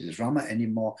not need a drummer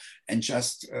anymore, and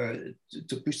just to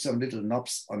push some little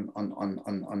knobs on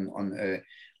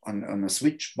a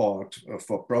switchboard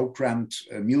for programmed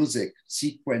music,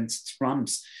 sequenced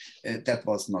drums. That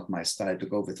was not my style, to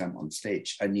go with them on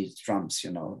stage. I needed drums,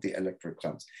 you know, the electric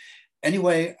drums.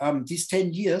 Anyway, these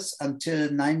 10 years until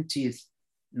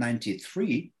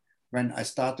 1993, when I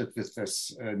started with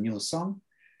this new song,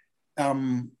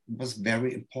 was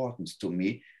very important to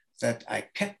me, that I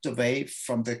kept away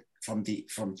from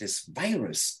this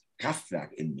virus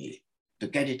Kraftwerk in me, to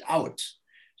get it out.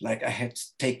 Like I had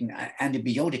taken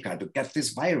antibiotica to get this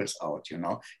virus out, you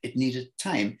know. It needed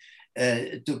time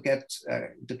to get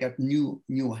new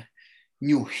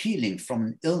healing from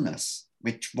an illness,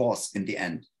 which was, in the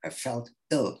end, I felt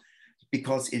ill,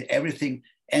 because everything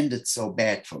ended so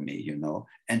bad for me, you know,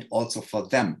 and also for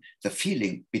them. The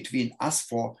feeling between us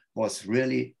four was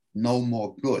really no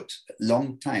more good,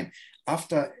 long time.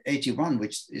 After 81,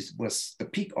 which was the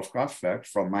peak of Kraftwerk,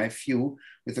 from my view,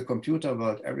 with the computer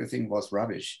world, everything was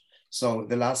rubbish. So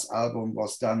the last album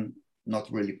was done not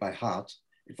really by heart.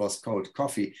 It was called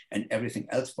Coffee, and everything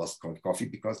else was called Coffee,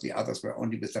 because the others were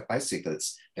only with their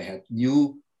bicycles. They had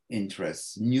new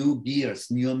interests, new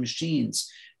gears, new machines,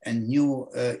 and new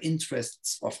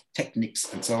interests of techniques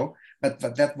and so, but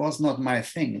that was not my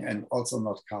thing, and also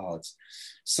not Carl's.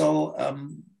 So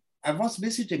I was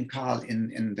visiting Carl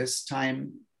in this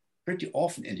time pretty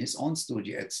often in his own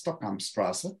studio at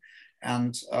Stockholmstrasse,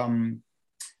 and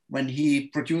when he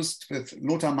produced with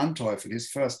Lothar Manteuffel his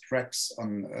first tracks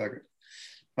on,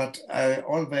 but I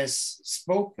always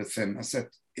spoke with him. I said,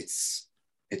 it's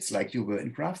like you were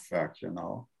in Kraftwerk, you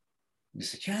know. And he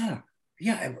said,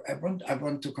 yeah, I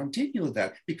want to continue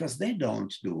that, because they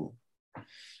don't do.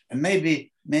 And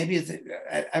maybe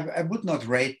I would not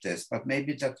rate this, but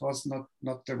maybe that was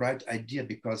not the right idea,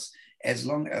 because as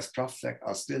long as Kraftwerk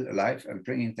are still alive and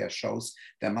bringing their shows,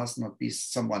 there must not be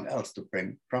someone else to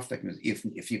bring Kraftwerk music,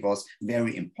 even if he was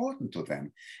very important to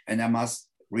them. And I must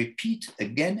repeat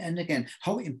again and again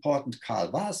how important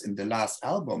Carl was in the last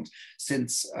albums,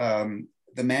 since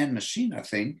The Man Machine, I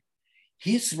think.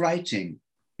 His writing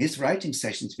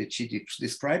sessions, which he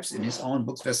describes in his own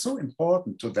books, were so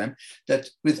important to them that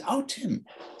without him,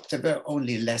 there were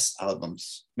only less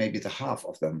albums, maybe the half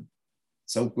of them,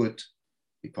 so good,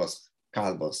 because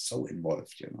Carl was so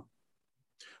involved, you know.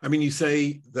 I mean, you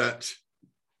say that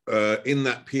in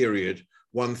that period,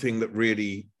 one thing that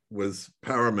really was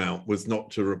paramount was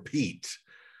not to repeat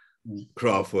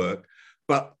Kraftwerk,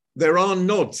 but there are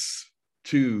nods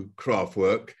to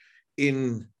Kraftwerk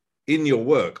in your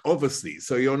work, obviously.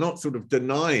 So you're not sort of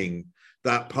denying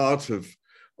that part of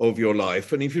your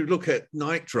life. And if you look at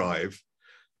Night Drive,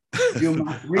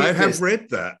 I have read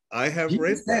that.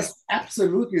 He says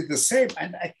absolutely the same.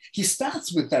 And he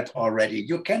starts with that already.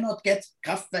 You cannot get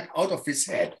Kraftwerk out of his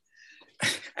head.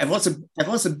 I was a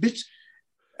bit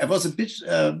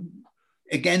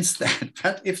against that.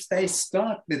 But if they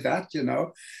start with that, you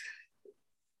know,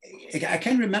 I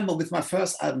can remember with my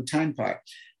first album, Time Pipe,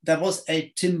 there was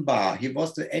a Tim Barr. He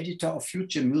was the editor of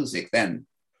Future Music then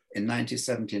in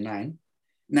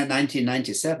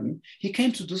 1997. He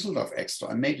came to Düsseldorf extra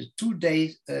and made a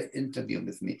 2-day interview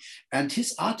with me. And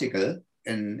his article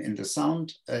in the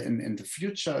sound, in the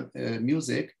Future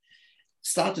Music,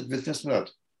 started with this word.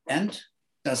 And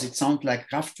does it sound like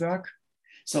Kraftwerk?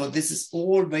 So this is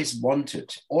always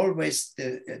wanted. Always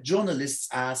the journalists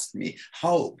ask me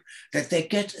how, that they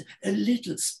get a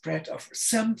little spread of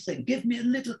something. Give me a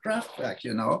little Kraftwerk,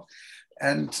 you know.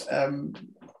 And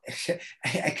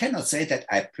I cannot say that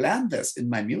I planned this in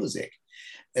my music,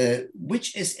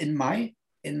 which is in my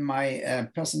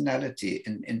personality,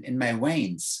 in my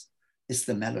veins, is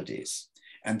the melodies.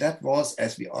 And that was,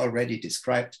 as we already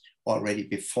described already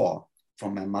before,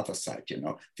 from my mother's side, you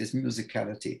know, this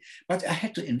musicality. But I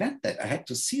had to invent that. I had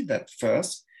to see that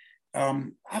first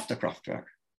after Kraftwerk.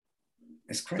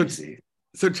 It's crazy.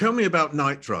 So tell me about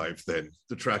Night Drive then,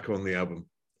 the track on the album.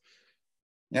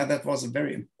 Yeah, that was a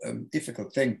very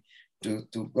difficult thing to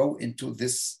go into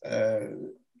this.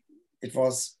 It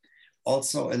was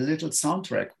also a little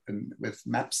soundtrack with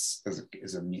maps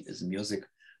is a music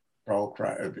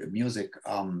program,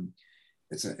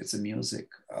 It's a music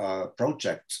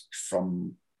project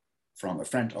from a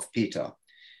friend of Peter.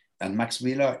 And Max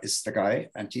Wheeler is the guy,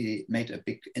 and he made a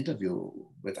big interview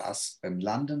with us in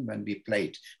London when we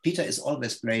played. Peter is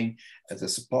always playing as a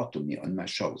support to me on my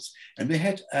shows. And we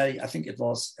had, I think it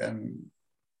was,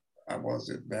 where was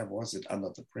it,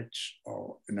 under the bridge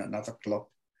or in another club?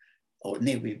 Oh,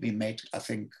 no, we made, I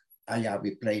think,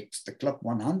 we played the Club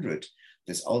 100,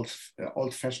 this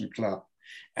old-fashioned club.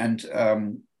 And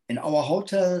in our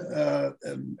hotel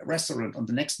restaurant on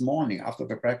the next morning after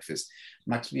the breakfast,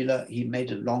 Max Wheeler, he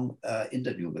made a long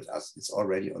interview with us. It's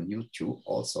already on YouTube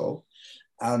also.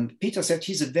 And Peter said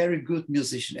he's a very good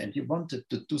musician and he wanted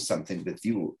to do something with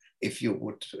you if you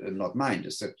would not mind. I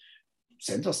said,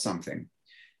 send us something.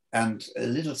 And a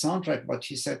little soundtrack, but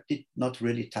he said did not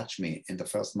really touch me in the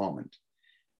first moment.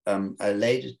 I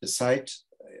laid it aside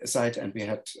and we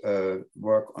had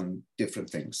work on different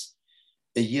things.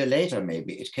 A year later,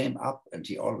 maybe, it came up and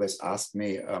he always asked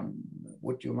me,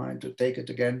 would you mind to take it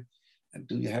again? And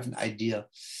do you have an idea?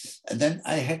 And then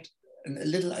I had a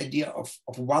little idea of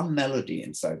one melody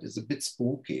inside. It's a bit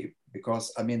spooky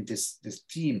because, I mean, this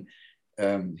theme,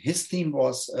 his theme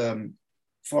was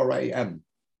 4 a.m.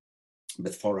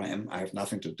 With 4 a.m., I have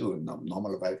nothing to do.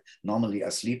 Normally I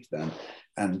sleep then.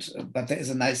 But there is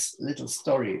a nice little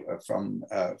story from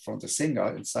the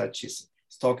singer inside. She's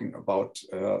talking about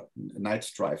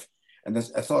Night Drive. And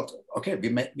I thought, okay,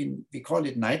 we call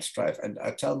it Night Drive, and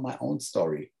I tell my own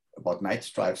story about night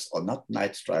drives or not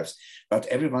night drives, but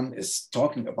everyone is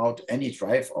talking about any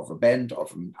drive of a band,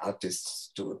 of an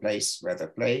artist to a place where they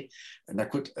play. And I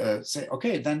could say,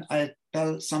 okay, then I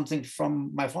tell something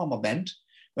from my former band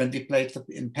when we played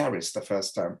in Paris the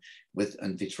first time,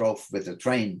 and we drove with a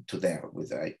train to there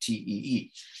with a TEE.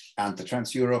 And the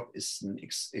Trans-Europe is an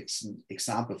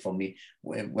example for me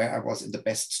where I was in the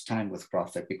best time with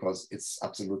Kraftwerk, because it's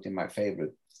absolutely my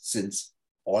favorite since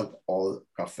all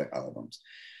Kraftwerk albums.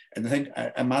 And I think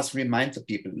I must remind the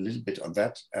people a little bit on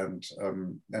that. And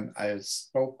then I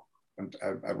spoke and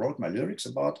I wrote my lyrics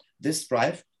about this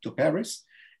drive to Paris.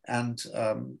 And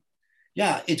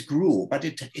yeah, it grew, but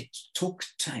it took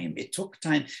time. It took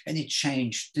time and it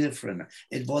changed different.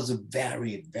 It was a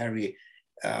very, very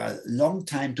a long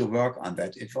time to work on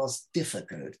that. It was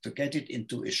difficult to get it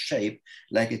into a shape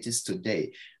like it is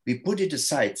today. We put it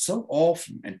aside so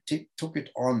often and took it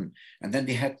on. And then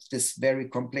we had this very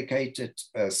complicated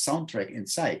soundtrack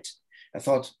inside. I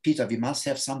thought, Peter, we must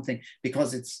have something,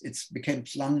 because it's became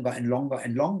longer and longer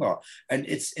and longer. And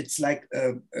it's like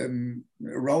a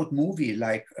road movie,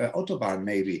 like Autobahn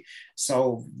maybe.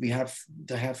 So we have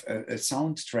to have a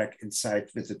soundtrack inside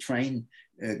with the train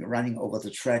running over the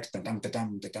track,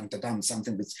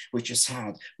 something which is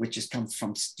hard, comes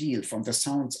from steel, from the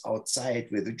sounds outside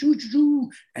with the joo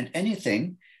and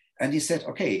anything. And he said,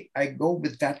 okay, I go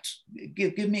with that,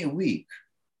 give me a week.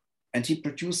 And he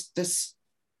produced this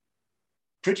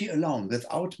pretty alone,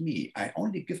 without me. I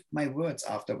only give my words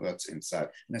afterwards inside.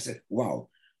 And I said, wow,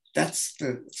 that's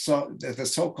the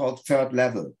so-called third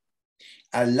level.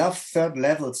 I love third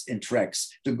levels in tracks,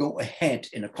 to go ahead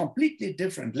in a completely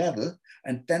different level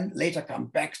and then later come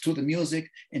back to the music,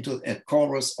 into a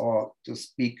chorus, or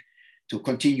to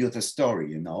continue the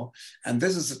story, And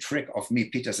this is a trick of me.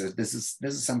 Peter says, this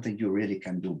is something you really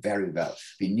can do very well.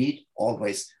 We need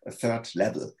always a third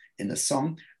level in a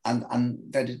song, and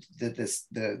that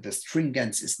the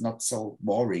stringence is not so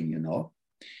boring,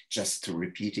 just to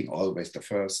repeating always the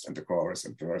first and the chorus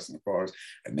and verse and the chorus,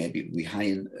 and maybe we high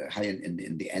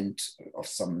in the end of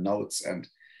some notes. And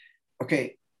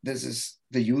okay, this is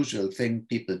the usual thing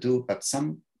people do, but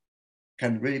some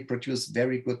can really produce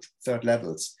very good third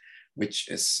levels, which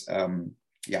is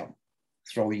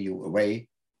throwing you away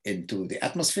into the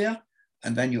atmosphere.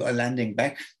 And when you are landing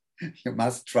back, you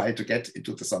must try to get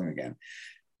into the song again.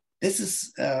 This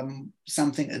is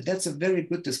something that's a very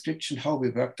good description how we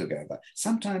work together.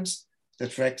 Sometimes the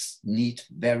tracks need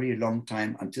very long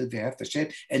time until we have the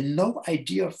shape, and no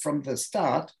idea from the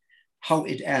start how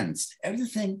it ends.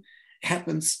 Everything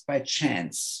happens by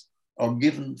chance or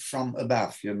given from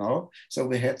above, So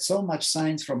we had so much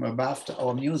signs from above to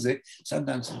our music.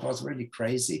 Sometimes it was really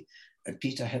crazy. And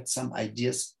Peter had some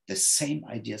ideas, the same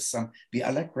ideas. We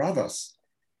are like brothers.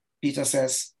 Peter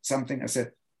says something, I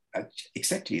said,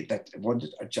 exactly that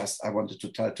I wanted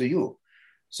to tell to you.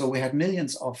 So we had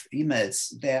millions of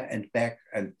emails there and back,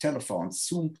 and telephones,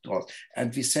 Zoom calls,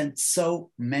 and we sent so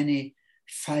many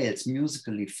files,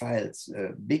 musically files,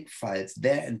 big files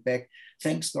there and back.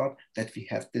 Thanks God that we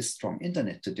have this strong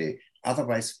internet today.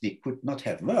 Otherwise we could not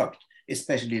have worked,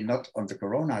 especially not on the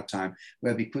Corona time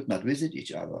where we could not visit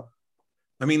each other.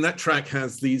 I mean, that track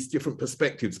has these different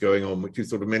perspectives going on, which you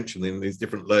sort of mentioned in these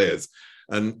different layers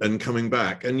and coming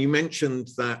back. And you mentioned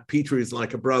that Peter is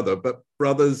like a brother, but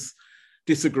brothers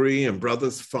disagree and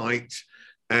brothers fight.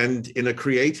 And in a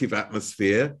creative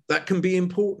atmosphere, that can be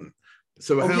important.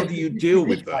 So how do you deal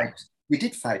with that? We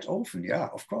did fight often, yeah,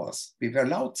 of course. We were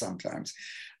loud sometimes,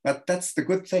 but that's the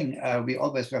good thing. We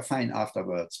always were fine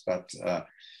afterwards, but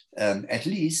at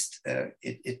least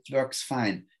it works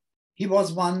fine. He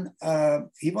was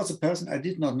a person I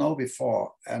did not know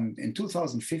before. And in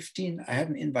 2015, I had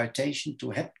an invitation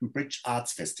to Hepton Bridge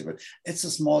Arts Festival. It's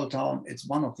a small town. It's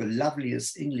one of the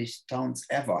loveliest English towns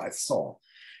ever I saw.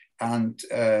 And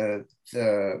they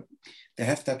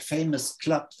have that famous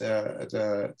club,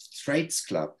 the Straits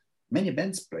Club. Many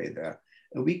bands play there.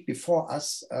 A week before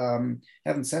us,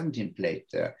 Heaven 17 played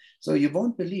there. So you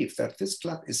won't believe that this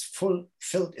club is filled,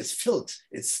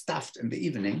 it's stuffed in the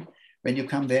evening. When you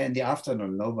come there in the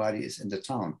afternoon, nobody is in the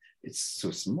town. It's so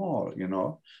small,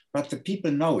 but the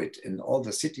people know it in all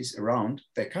the cities around.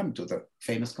 They come to the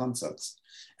famous concerts.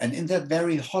 And in that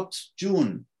very hot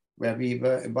June, where we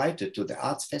were invited to the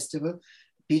Arts Festival,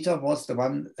 Peter was the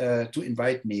one to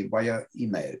invite me via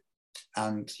email.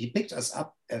 And he picked us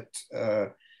up at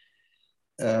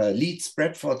Leeds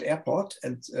Bradford Airport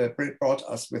and brought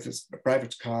us with his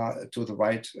private car to the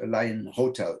White Lion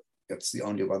Hotel. That's the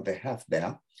only one they have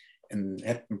there in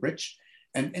Hepton Bridge.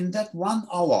 And in that 1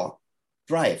 hour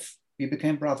drive, we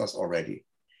became brothers already.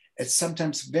 It's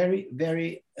sometimes very,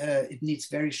 very, it needs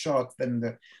very short when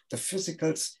the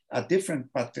physicals are different,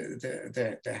 but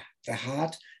the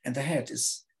heart and the head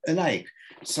is alike.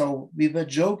 So we were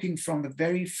joking from the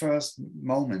very first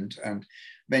moment. And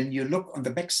when you look on the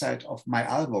backside of my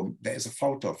album, there is a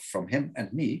photo from him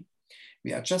and me.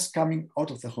 We are just coming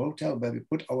out of the hotel where we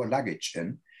put our luggage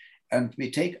in, and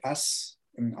we take us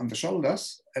on the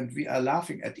shoulders, and we are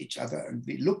laughing at each other, and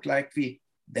we look like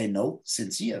they know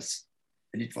since years.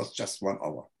 And it was just 1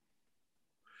 hour.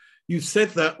 You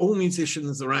said that all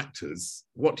musicians are actors.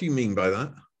 What do you mean by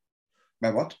that?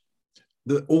 By what?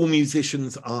 That all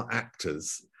musicians are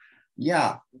actors.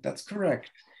 Yeah, that's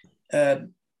correct.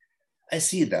 I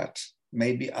see that.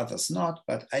 Maybe others not,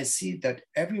 but I see that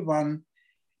everyone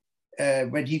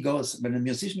when a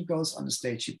musician goes on the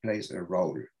stage, he plays a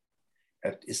role.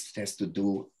 It has to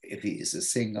do if he is a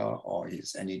singer or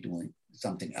he's doing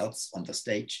something else on the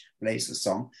stage, plays a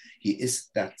song, he is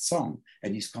that song,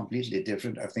 and he's completely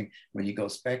different. I think when he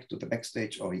goes back to the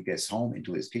backstage or he gets home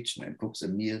into his kitchen and cooks a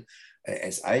meal,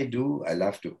 as I do, I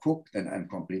love to cook, then I'm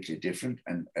completely different.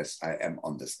 And as I am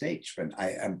on the stage, when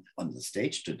I am on the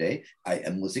stage today, I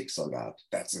am Musiksoldat.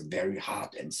 That's a very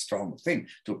hard and strong thing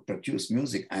to produce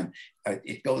music.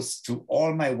 It goes through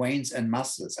all my veins and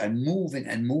muscles. I'm moving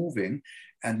and moving,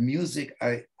 and music,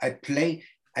 I play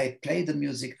the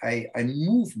music, I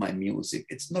move my music.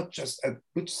 It's not just I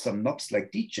put some knobs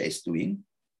like DJs doing.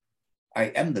 I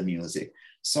am the music.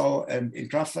 So in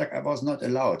Kraftwerk, I was not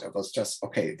allowed. I was just,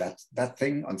 okay, that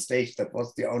thing on stage, that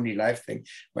was the only live thing.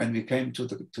 When we came to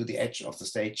the edge of the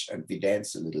stage and we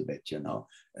danced a little bit,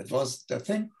 it was the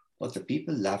thing what the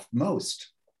people loved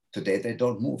most. Today, they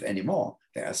don't move anymore.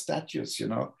 There are statues,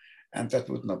 and that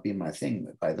would not be my thing,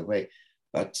 by the way.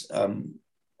 But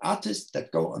artists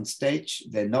that go on stage,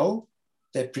 they know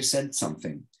they present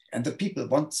something and the people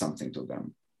want something to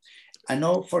them. I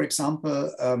know, for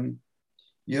example,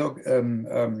 Jörg,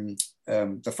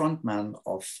 the frontman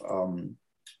of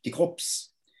Die Krupps,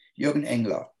 Jürgen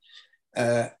Engler.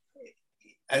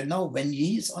 I know when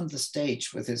he's on the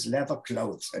stage with his leather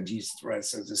clothes and he's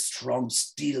dressed as a strong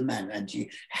steel man and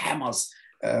he hammers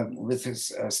with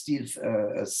his steel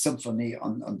symphony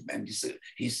and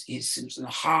he's a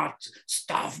hard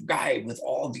staff guy with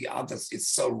all the others. It's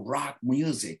so rock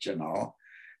music,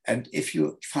 And if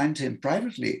you find him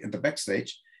privately in the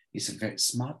backstage, he's a very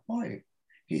smart boy.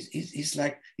 He's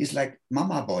like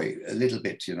mama boy a little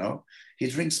bit, He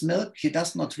drinks milk. He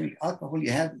does not drink alcohol. He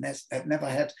had never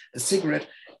had a cigarette.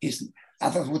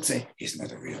 Others would say he's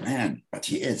not a real man, but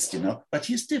he is, But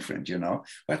he's different,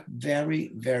 But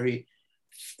very, very.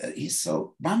 He's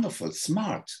so wonderful, a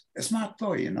smart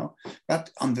boy, But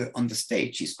on the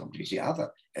stage, he's completely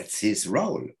other. It's his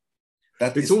role.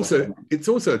 It's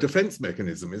also a defense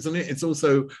mechanism, isn't it? It's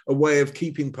also a way of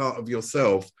keeping part of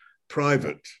yourself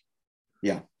private.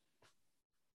 Yeah.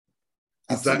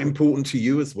 Is that important to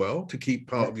you as well, to keep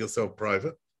part of yourself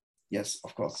private? Yes,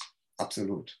 of course.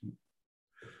 Absolute.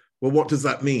 Well, what does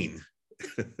that mean?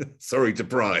 Sorry to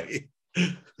pry.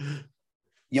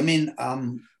 You mean...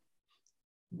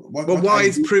 why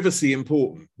is privacy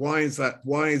important? Why is that?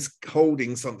 Why is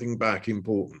holding something back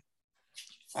important?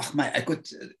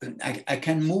 I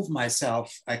can move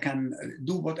myself. I can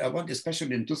do what I want,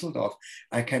 especially in Düsseldorf.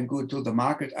 I can go to the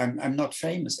market. I'm not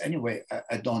famous anyway.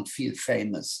 I don't feel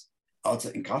famous. Also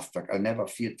in Kraftwerk, I never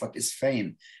feel what is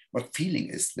fame. What feeling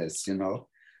is this?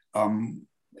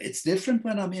 It's different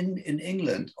when I'm in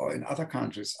England or in other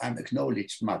countries. I'm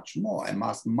acknowledged much more. I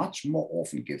must much more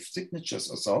often give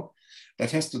signatures or so.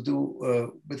 That has to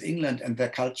do with England and their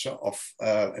culture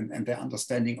and their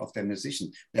understanding of their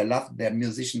musicians. They love their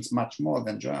musicians much more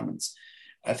than Germans.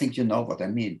 I think you know what I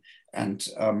mean. And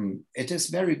it is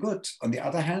very good. On the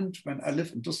other hand, when I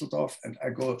live in Düsseldorf and I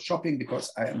go shopping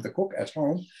because I am the cook at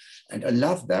home and I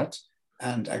love that,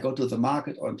 and I go to the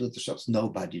market or to the shops,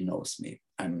 nobody knows me.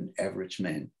 I'm an average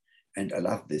man. And I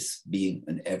love this, being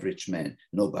an average man.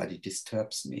 Nobody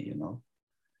disturbs me,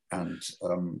 And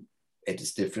it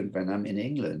is different when I'm in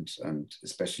England. And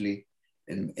especially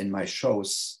in my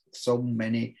shows, so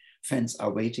many fans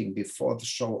are waiting before the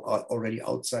show, are already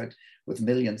outside with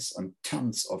millions and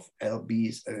tons of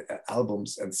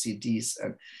albums and CDs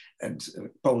and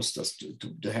posters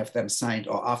to have them signed,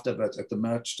 or afterwards at the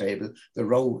merch table, the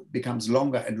row becomes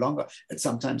longer and longer. And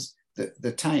sometimes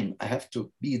the time I have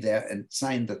to be there and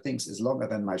sign the things is longer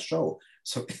than my show.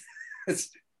 So it's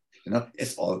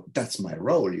all, that's my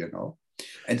role,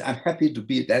 And I'm happy to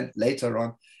be then later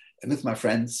on with my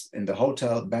friends in the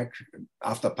hotel, back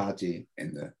after party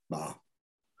in the bar.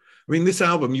 I mean, this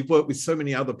album, you've worked with so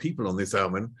many other people on this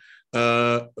album.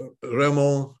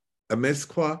 Raymond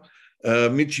Amezcua,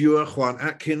 Midjure, Juan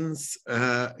Atkins,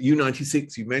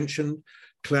 U96 you mentioned,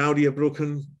 Claudia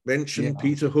Brucken mentioned,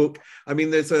 Peter Hook. I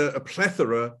mean, there's a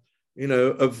plethora,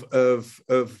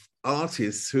 of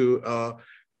artists who are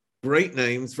great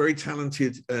names, very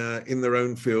talented in their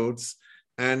own fields,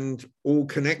 and all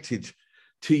connected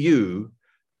to you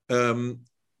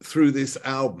through this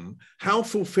album. How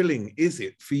fulfilling is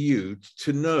it for you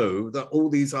to know that all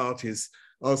these artists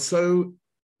are so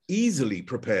easily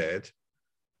prepared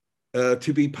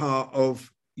to be part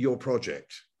of your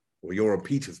project, or your and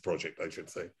Peter's project, I should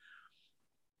say?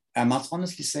 I must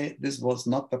honestly say this was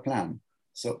not the plan,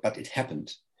 but it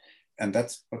happened. And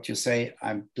that's what you say,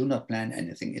 I do not plan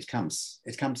anything. It comes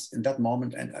in that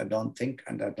moment, and I don't think,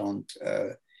 and I don't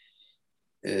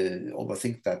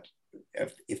overthink that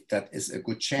if that is a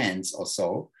good chance or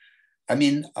so. I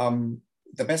mean,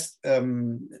 the best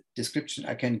description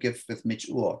I can give with Mitch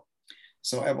Ure.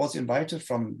 So I was invited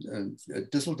from a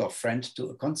Düsseldorf friend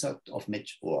to a concert of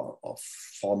Mitch Ure, of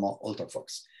former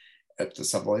Ultrafox, at the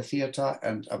Savoy Theatre,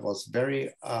 and I was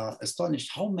very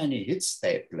astonished how many hits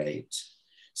they played.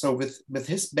 So with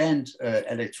his band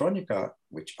Electronica,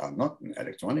 which are not an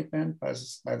electronic band,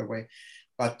 by the way,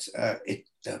 but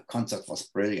the concert was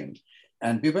brilliant.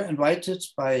 And we were invited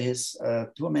by his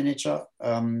tour manager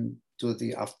to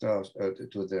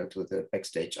the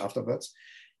backstage afterwards.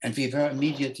 And we were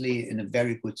immediately in a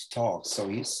very good talk. So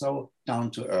he's so down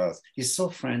to earth. He's so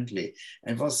friendly.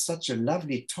 And it was such a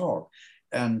lovely talk.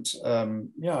 And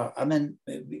yeah, I mean,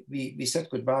 we said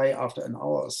goodbye after an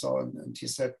hour or so. And he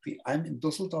said, I'm in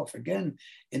Düsseldorf again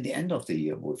in the end of the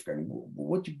year, Wolfgang.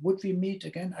 Would we meet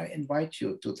again? I invite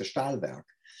you to the Stahlwerk,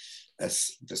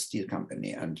 as the steel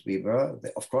company. And we were,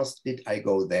 of course, did I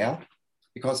go there?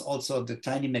 Because also the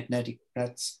Tiny Magnetic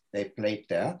Pets, they played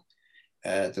there.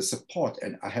 The support,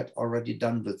 and I had already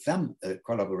done with them a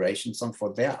collaboration song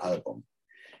for their album.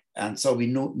 And so we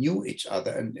knew each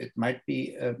other, and it might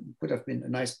be, could have been a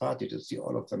nice party to see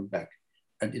all of them back.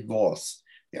 And it was.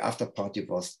 The after party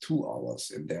was 2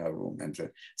 hours in their room, and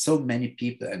so many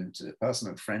people and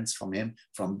personal friends from him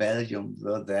from Belgium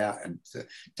were there, and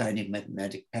Tiny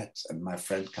Magnetic Pets, and my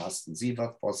friend Carsten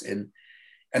Sievert was in.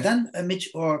 And then Mitch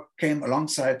Ure came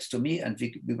alongside to me, and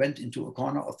we went into a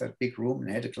corner of that big room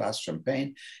and had a glass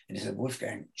champagne. And he said,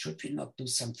 Wolfgang, should we not do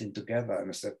something together? And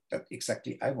I said, that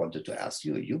exactly I wanted to ask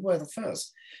you. You were the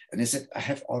first. And he said, I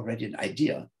have already an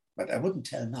idea, but I wouldn't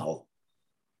tell now.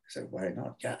 I said, why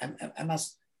not? Yeah, I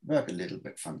must work a little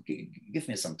bit. Give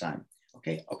me some time.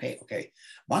 Okay.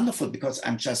 Wonderful, because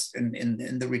I'm just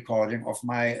in the recording of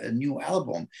my new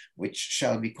album, which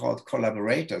shall be called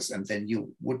Collaborators, and then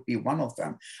you would be one of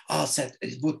them. I said,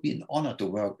 it would be an honor to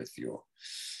work with you.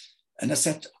 And I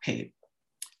said, okay.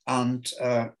 And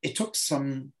it took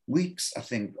some weeks, I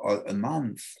think, or a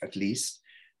month at least,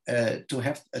 to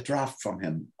have a draft from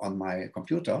him on my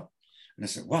computer. And I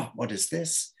said, wow, what is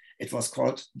this? It was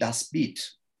called Das Beat.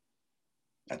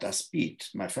 Das Beat.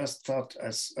 My first thought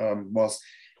was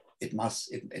it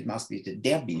must be the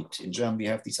Der Beat. In German we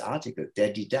have this article,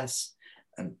 der die das,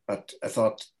 but I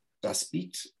thought Das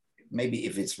Beat. Maybe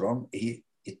if it's wrong,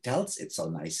 it tells it so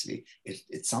nicely.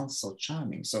 It sounds so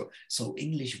charming, so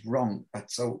English wrong,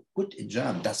 but so good in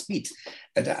German. Das Beat.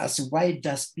 And I asked, why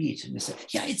Das Beat? And he said,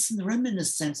 yeah, it's in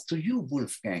reminiscence to you,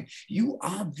 Wolfgang. You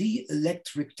are the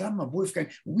electric drummer, Wolfgang.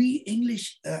 We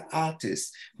English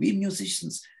artists, we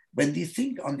musicians. When we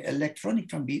think on electronic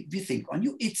drum, we think on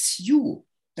you. It's you.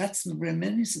 That's the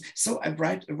reminiscence. So I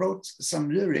wrote some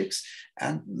lyrics,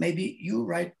 and maybe you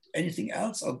write anything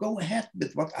else, or go ahead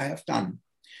with what I have done.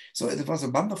 So it was a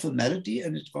wonderful melody,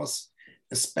 and it was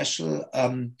a special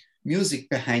music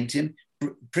behind him,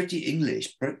 pretty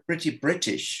English, pretty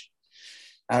British.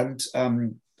 And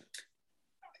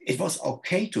it was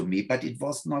okay to me, but it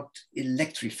was not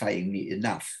electrifying me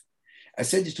enough. I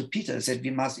said it to Peter, I said, we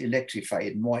must electrify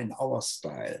it more in our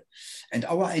style. And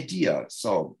our idea,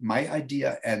 so my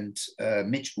idea and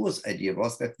Mitch Ure's idea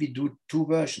was that we do 2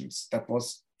 versions. That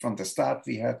was from the start,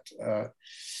 we had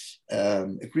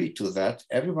agreed to that.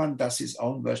 Everyone does his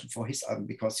own version for his album,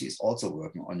 because he's also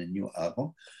working on a new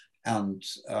album. And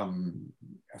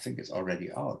I think it's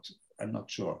already out, I'm not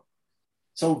sure.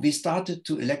 So we started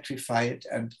to electrify it,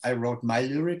 and I wrote my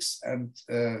lyrics and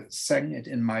sang it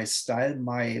in my style,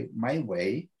 my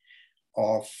way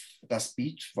of Das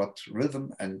Beat, what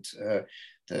rhythm and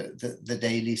the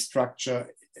daily structure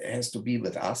has to be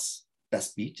with us.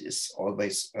 Das Beat is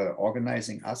always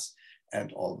organizing us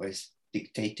and always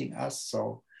dictating us.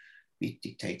 So Beat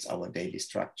dictates our daily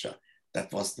structure.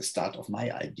 That was the start of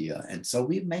my idea. And so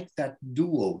we make that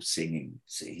duo singing.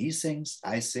 So he sings,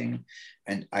 I sing,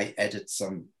 and I added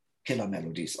some killer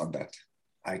melodies on that.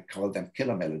 I call them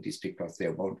killer melodies because they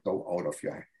won't go out of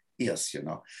your ears, you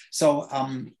know. So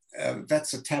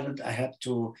that's a talent I had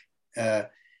to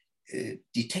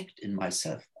detect in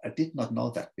myself. I did not know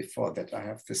that before, that I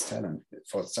have this talent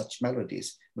for such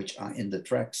melodies, which are in the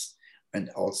tracks and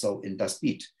also in Das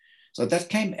Beat. So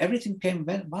that everything came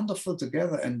wonderful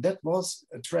together. And that was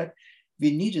a track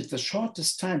we needed the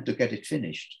shortest time to get it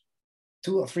finished.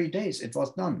 2 or 3 days, it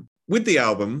was done. With the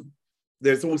album,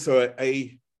 there's also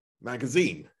a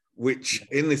magazine, which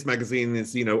in this magazine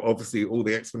is, you know, obviously all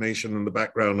the explanation and the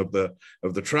background of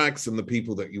the tracks and the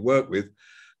people that you work with.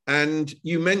 And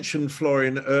you mentioned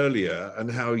Florian earlier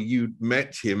and how you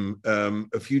met him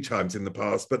a few times in the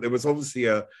past, but there was obviously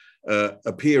a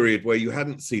period where you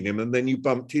hadn't seen him, and then you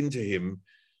bumped into him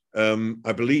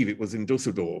I believe it was in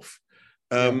Düsseldorf.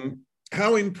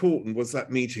 How important was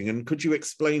that meeting? And could you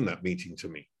explain that meeting to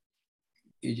me?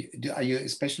 Are you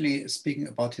especially speaking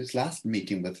about his last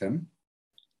meeting with him?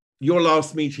 Your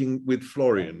last meeting with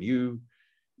Florian.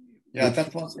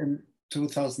 That was in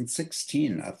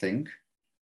 2016, I think.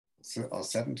 Or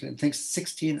 17, I think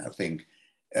 16, I think.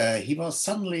 He was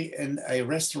suddenly in a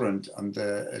restaurant, on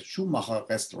the Schumacher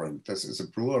restaurant. This is a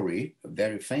brewery, a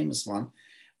very famous one,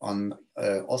 on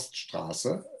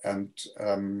Oststraße. And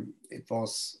it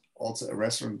was also a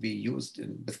restaurant we used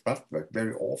with Kraftwerk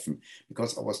very often,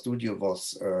 because our studio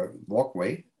was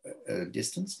walkway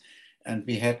distance. And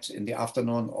we had in the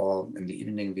afternoon or in the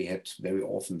evening, we had very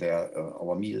often there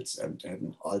our meals and had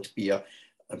an alt beer.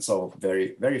 And so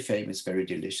very, very famous, very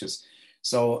delicious.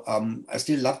 So I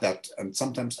still love that. And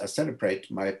sometimes I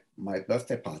celebrate my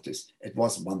birthday parties. It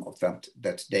was one of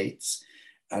that dates.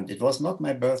 And it was not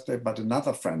my birthday, but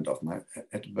another friend of mine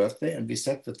had a birthday. And we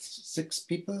sat with 6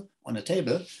 people on a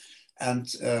table. And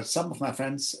some of my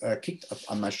friends kicked up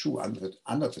on my shoe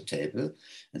under the table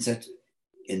and said,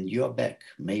 in your bag,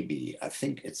 maybe, I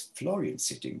think it's Florian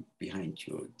sitting behind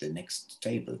you, the next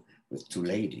table with 2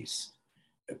 ladies,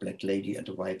 a black lady and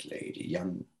a white lady,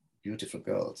 young, beautiful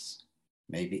girls.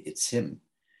 Maybe it's him.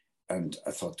 And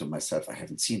I thought to myself, I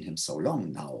haven't seen him so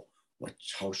long now.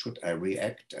 How should I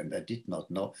react? And I did not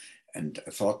know. And I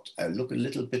thought, I look a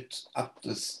little bit up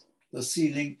the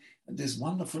ceiling, and this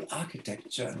wonderful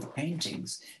architecture and the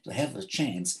paintings, to have a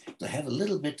chance to have a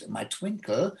little bit my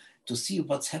twinkle to see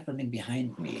what's happening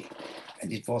behind me.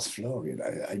 And it was Florian.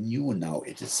 I knew now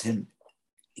it is him,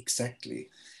 exactly.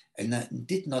 And I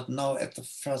did not know at the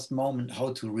first moment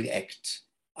how to react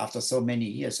after so many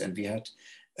years. And we had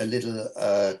a little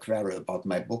quarrel about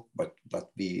my book, what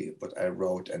I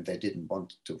wrote, and they didn't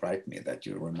want to write me that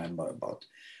you remember about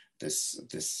this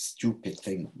stupid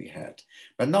thing we had.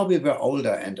 But now we were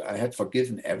older, and I had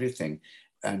forgiven everything.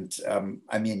 And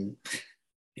I mean,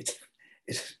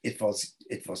 it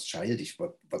was childish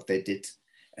what they did,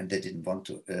 and they didn't want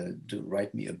to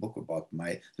write me a book about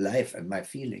my life and my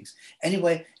feelings.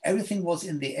 Anyway, everything was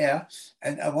in the air,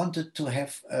 and I wanted to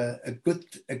have a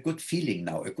good feeling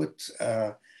now, a good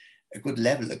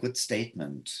level, a good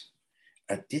statement.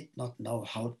 I did not know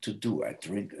how to do. I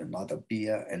drink another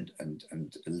beer and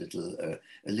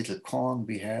a little corn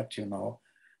we had, you know.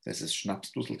 This is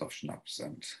Schnaps, Düsseldorf Schnaps,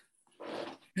 and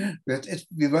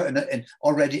we were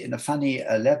already in a funny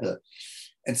level.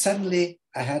 And suddenly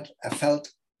I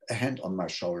felt a hand on my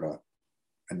shoulder,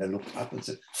 and I looked up and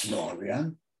said,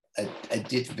 Florian. I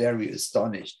did very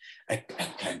astonished. I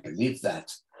can't believe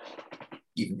that.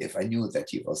 Even if I knew that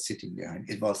he was sitting behind,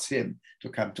 it was him to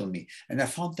come to me. And I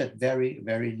found that very,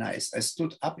 very nice. I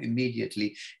stood up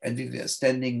immediately, and we were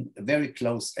standing very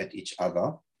close at each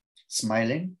other,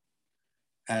 smiling.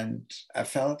 And I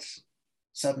felt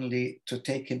suddenly to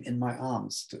take him in my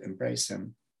arms, to embrace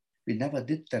him. We never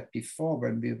did that before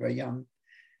when we were young.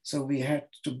 So we had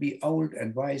to be old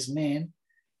and wise men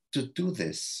to do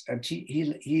this. And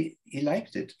he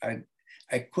liked it.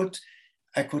 I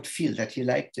could feel that he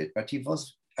liked it, but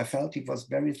I felt he was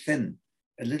very thin,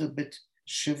 a little bit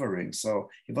shivering. So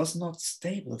he was not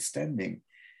stable standing.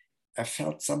 I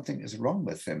felt something is wrong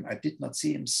with him. I did not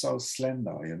see him so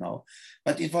slender, you know.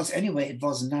 But it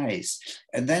was nice.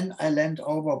 And then I leaned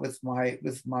over with my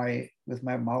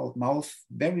mouth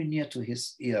very near to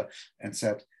his ear and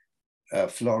said,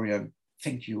 Florian,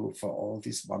 thank you for all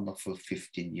these wonderful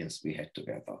 15 years we had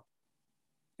together.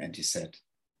 And he said,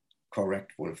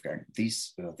 correct, Wolfgang,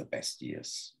 these were the best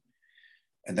years.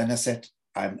 And then I said,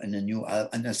 I'm in a new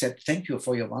album. And I said, thank you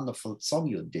for your wonderful song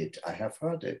you did. I have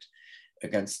heard it,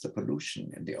 against the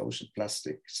pollution in the ocean,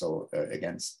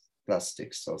 against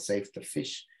plastic, so save the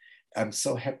fish. I'm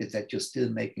so happy that you're still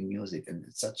making music, and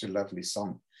it's such a lovely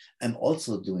song. I'm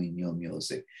also doing new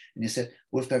music. And he said,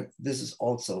 Wolfgang, this is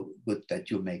also good that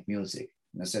you make music.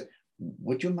 And I said,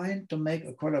 would you mind to make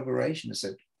a collaboration? I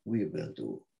said, we will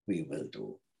do.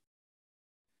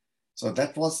 So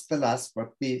that was the last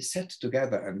what we said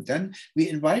together. And then we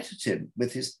invited him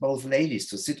with his both ladies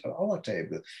to sit on our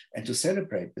table and to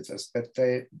celebrate with us. But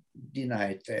they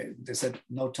denied. They said,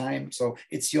 no time. So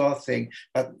it's your thing.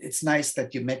 But it's nice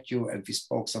that you met you and we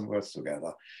spoke some words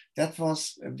together. That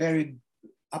was very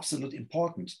absolute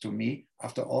important to me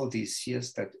after all these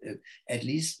years, that at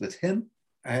least with him,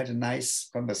 I had a nice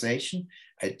conversation.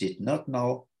 I did not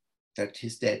know that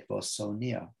his dad was so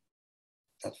near.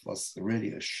 That was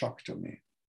really a shock to me.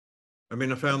 I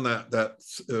mean, I found that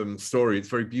story, it's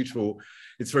very beautiful.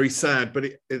 It's very sad, but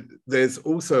there's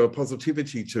also a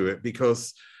positivity to it,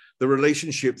 because the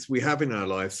relationships we have in our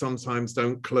lives sometimes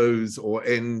don't close or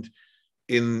end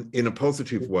in a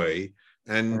positive way.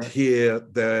 And here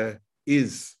there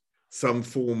is some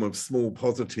form of small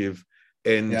positive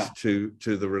end to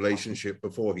the relationship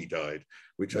before he died,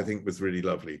 which I think was really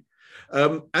lovely.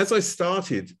 As I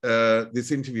started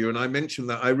this interview, and I mentioned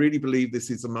that I really believe this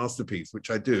is a masterpiece, which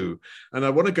I do. And I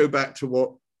want to go back to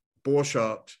what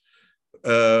Borchardt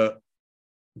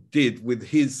did with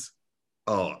his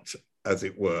art, as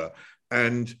it were.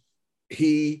 And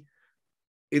he,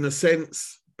 in a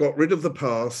sense, got rid of the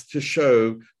past to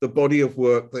show the body of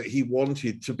work that he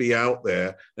wanted to be out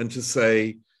there and to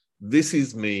say, this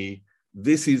is me,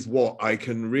 this is what I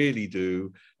can really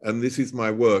do, and this is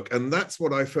my work. And that's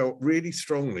what I felt really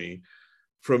strongly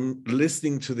from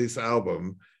listening to this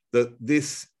album, that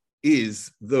this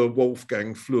is the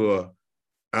Wolfgang Flür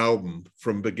album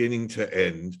from beginning to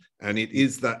end. And it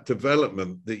is that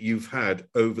development that you've had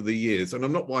over the years. And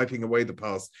I'm not wiping away the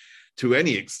past to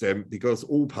any extent, because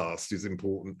all past is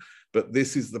important, but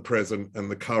this is the present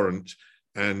and the current,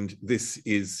 and this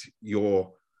is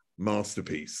your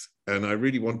masterpiece. And I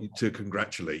really want to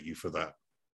congratulate you for that.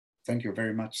 Thank you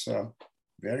very much, sir.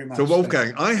 Very much. So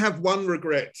Wolfgang, I have one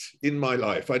regret in my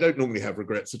life. I don't normally have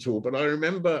regrets at all, but I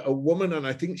remember a woman, and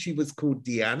I think she was called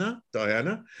Diana,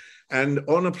 and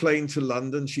on a plane to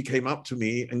London, she came up to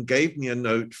me and gave me a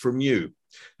note from you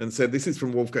and said, this is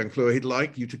from Wolfgang Flür. He'd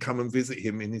like you to come and visit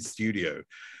him in his studio.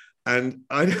 And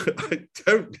I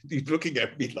don't, you're looking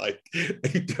at me like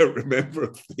you don't remember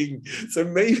a thing. So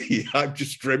maybe I've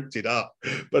just dreamt it up.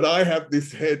 But I have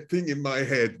this thing in my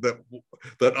head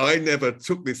that I never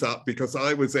took this up, because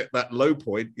I was at that low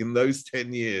point in those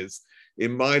 10 years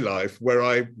in my life where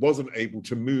I wasn't able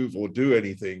to move or do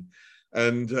anything.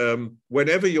 And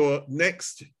whenever you're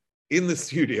next in the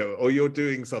studio or you're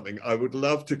doing something, I would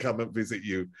love to come and visit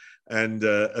you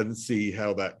and see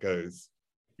how that goes.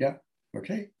 Yeah,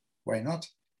 okay. Why not?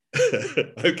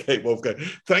 Okay, Wolfgang.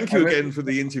 Thank you again for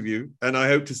the interview, and I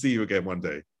hope to see you again one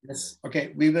day. Yes.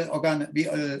 Okay. We will organize.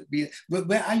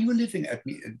 Where are you living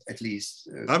at least?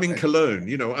 I'm in Cologne.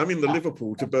 You know, I'm in the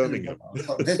Liverpool to Birmingham.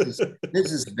 So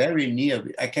this is very near.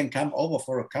 I can come over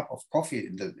for a cup of coffee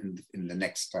in the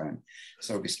next time,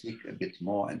 so we speak a bit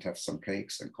more and have some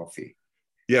cakes and coffee.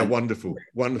 Yeah, wonderful,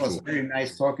 wonderful. It was very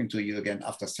nice talking to you again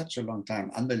after such a long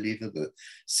time. Unbelievable.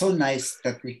 So nice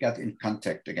that we got in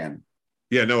contact again.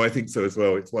 Yeah, no, I think so as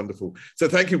well. It's wonderful. So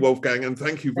thank you, Wolfgang, and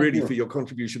thank you really for your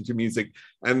contribution to music.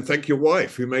 And thank your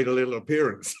wife, who made a little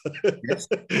appearance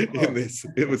in this.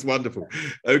 It was wonderful.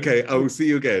 Okay, I will see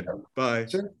you again. Bye.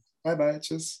 Sure. Bye-bye.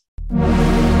 Cheers.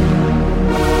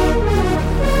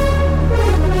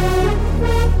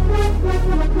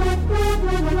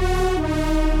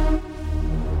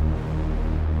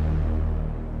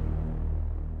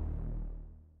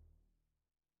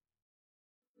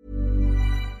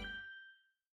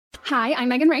 Hi, I'm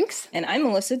Megan Rinks. And I'm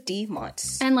Melissa D.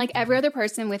 Montz. And like every other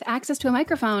person with access to a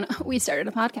microphone, we started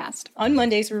a podcast. On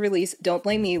Mondays, we release Don't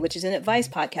Blame Me, which is an advice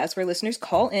podcast where listeners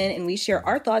call in and we share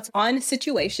our thoughts on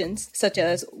situations such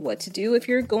as what to do if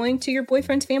you're going to your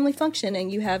boyfriend's family function and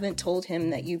you haven't told him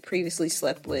that you previously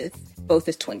slept with both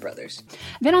his twin brothers.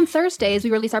 Then on Thursdays,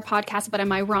 we release our podcast, But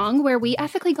Am I Wrong?, where we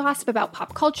ethically gossip about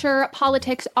pop culture,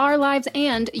 politics, our lives,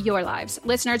 and your lives.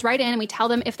 Listeners write in and we tell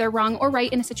them if they're wrong or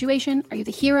right in a situation. Are you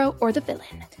the hero or the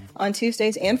villain? On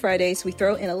Tuesdays and Fridays, we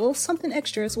throw in a little something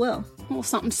extra as well. A little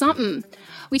something.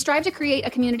 We strive to create a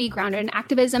community grounded in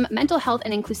activism, mental health,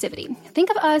 and inclusivity. Think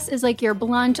of us as like your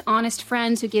blunt, honest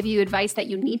friends who give you advice that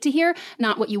you need to hear,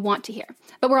 not what you want to hear.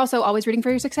 But we're also always rooting for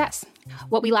your success.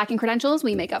 What we lack in credentials,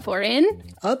 we make up for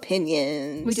in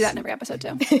opinions. We do that in every episode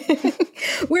too.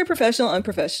 We're professional,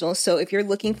 unprofessional. So if you're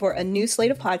looking for a new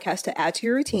slate of podcasts to add to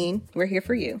your routine, we're here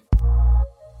for you.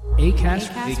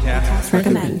 Acast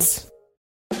recommends.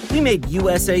 We made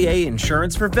USAA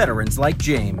insurance for veterans like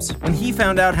James. When he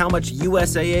found out how much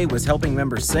USAA was helping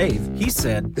members save, he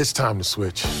said, "It's time to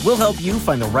switch. We'll help you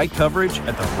find the right coverage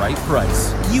at the right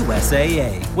price.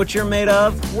 USAA. What you're made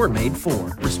of, we're made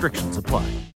for. Restrictions apply."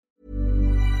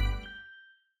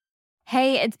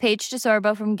 Hey, it's Paige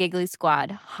DeSorbo from Giggly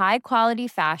Squad. High quality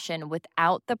fashion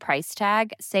without the price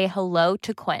tag. Say hello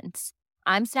to Quince.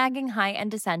 I'm snagging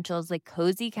high-end essentials like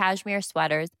cozy cashmere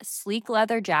sweaters, sleek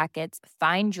leather jackets,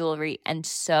 fine jewelry, and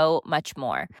so much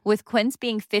more. With Quince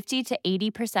being 50 to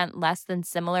 80% less than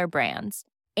similar brands.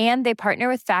 And they partner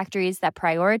with factories that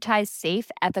prioritize safe,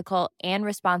 ethical, and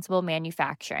responsible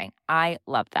manufacturing. I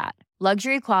love that.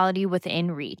 Luxury quality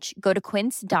within reach. Go to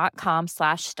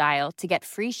quince.com/style to get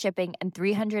free shipping and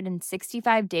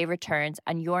 365-day returns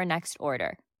on your next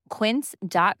order.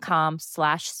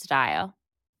 Quince.com/style.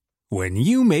 When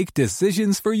you make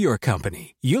decisions for your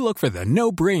company, you look for the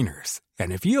no-brainers.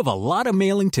 And if you have a lot of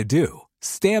mailing to do,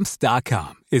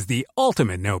 Stamps.com is the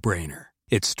ultimate no-brainer.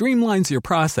 It streamlines your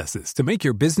processes to make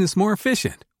your business more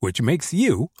efficient, which makes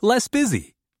you less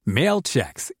busy. Mail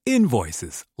checks,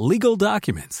 invoices, legal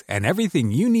documents, and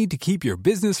everything you need to keep your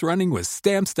business running with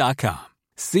Stamps.com.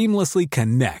 Seamlessly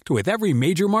connect with every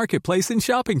major marketplace and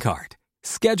shopping cart.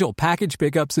 Schedule package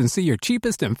pickups and see your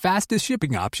cheapest and fastest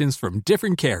shipping options from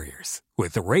different carriers,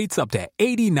 with rates up to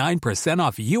 89%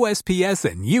 off USPS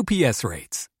and UPS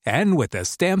rates. And with the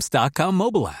Stamps.com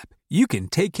mobile app, you can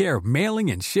take care of mailing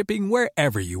and shipping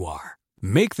wherever you are.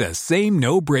 Make the same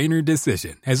no-brainer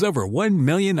decision as over 1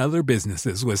 million other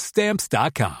businesses with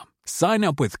Stamps.com. Sign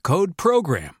up with code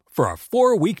PROGRAM for a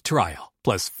 4-week trial,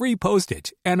 plus free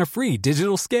postage and a free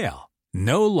digital scale.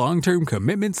 No long-term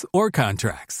commitments or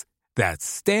contracts. That's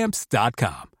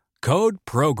Stamps.com. Code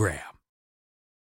PROGRAM.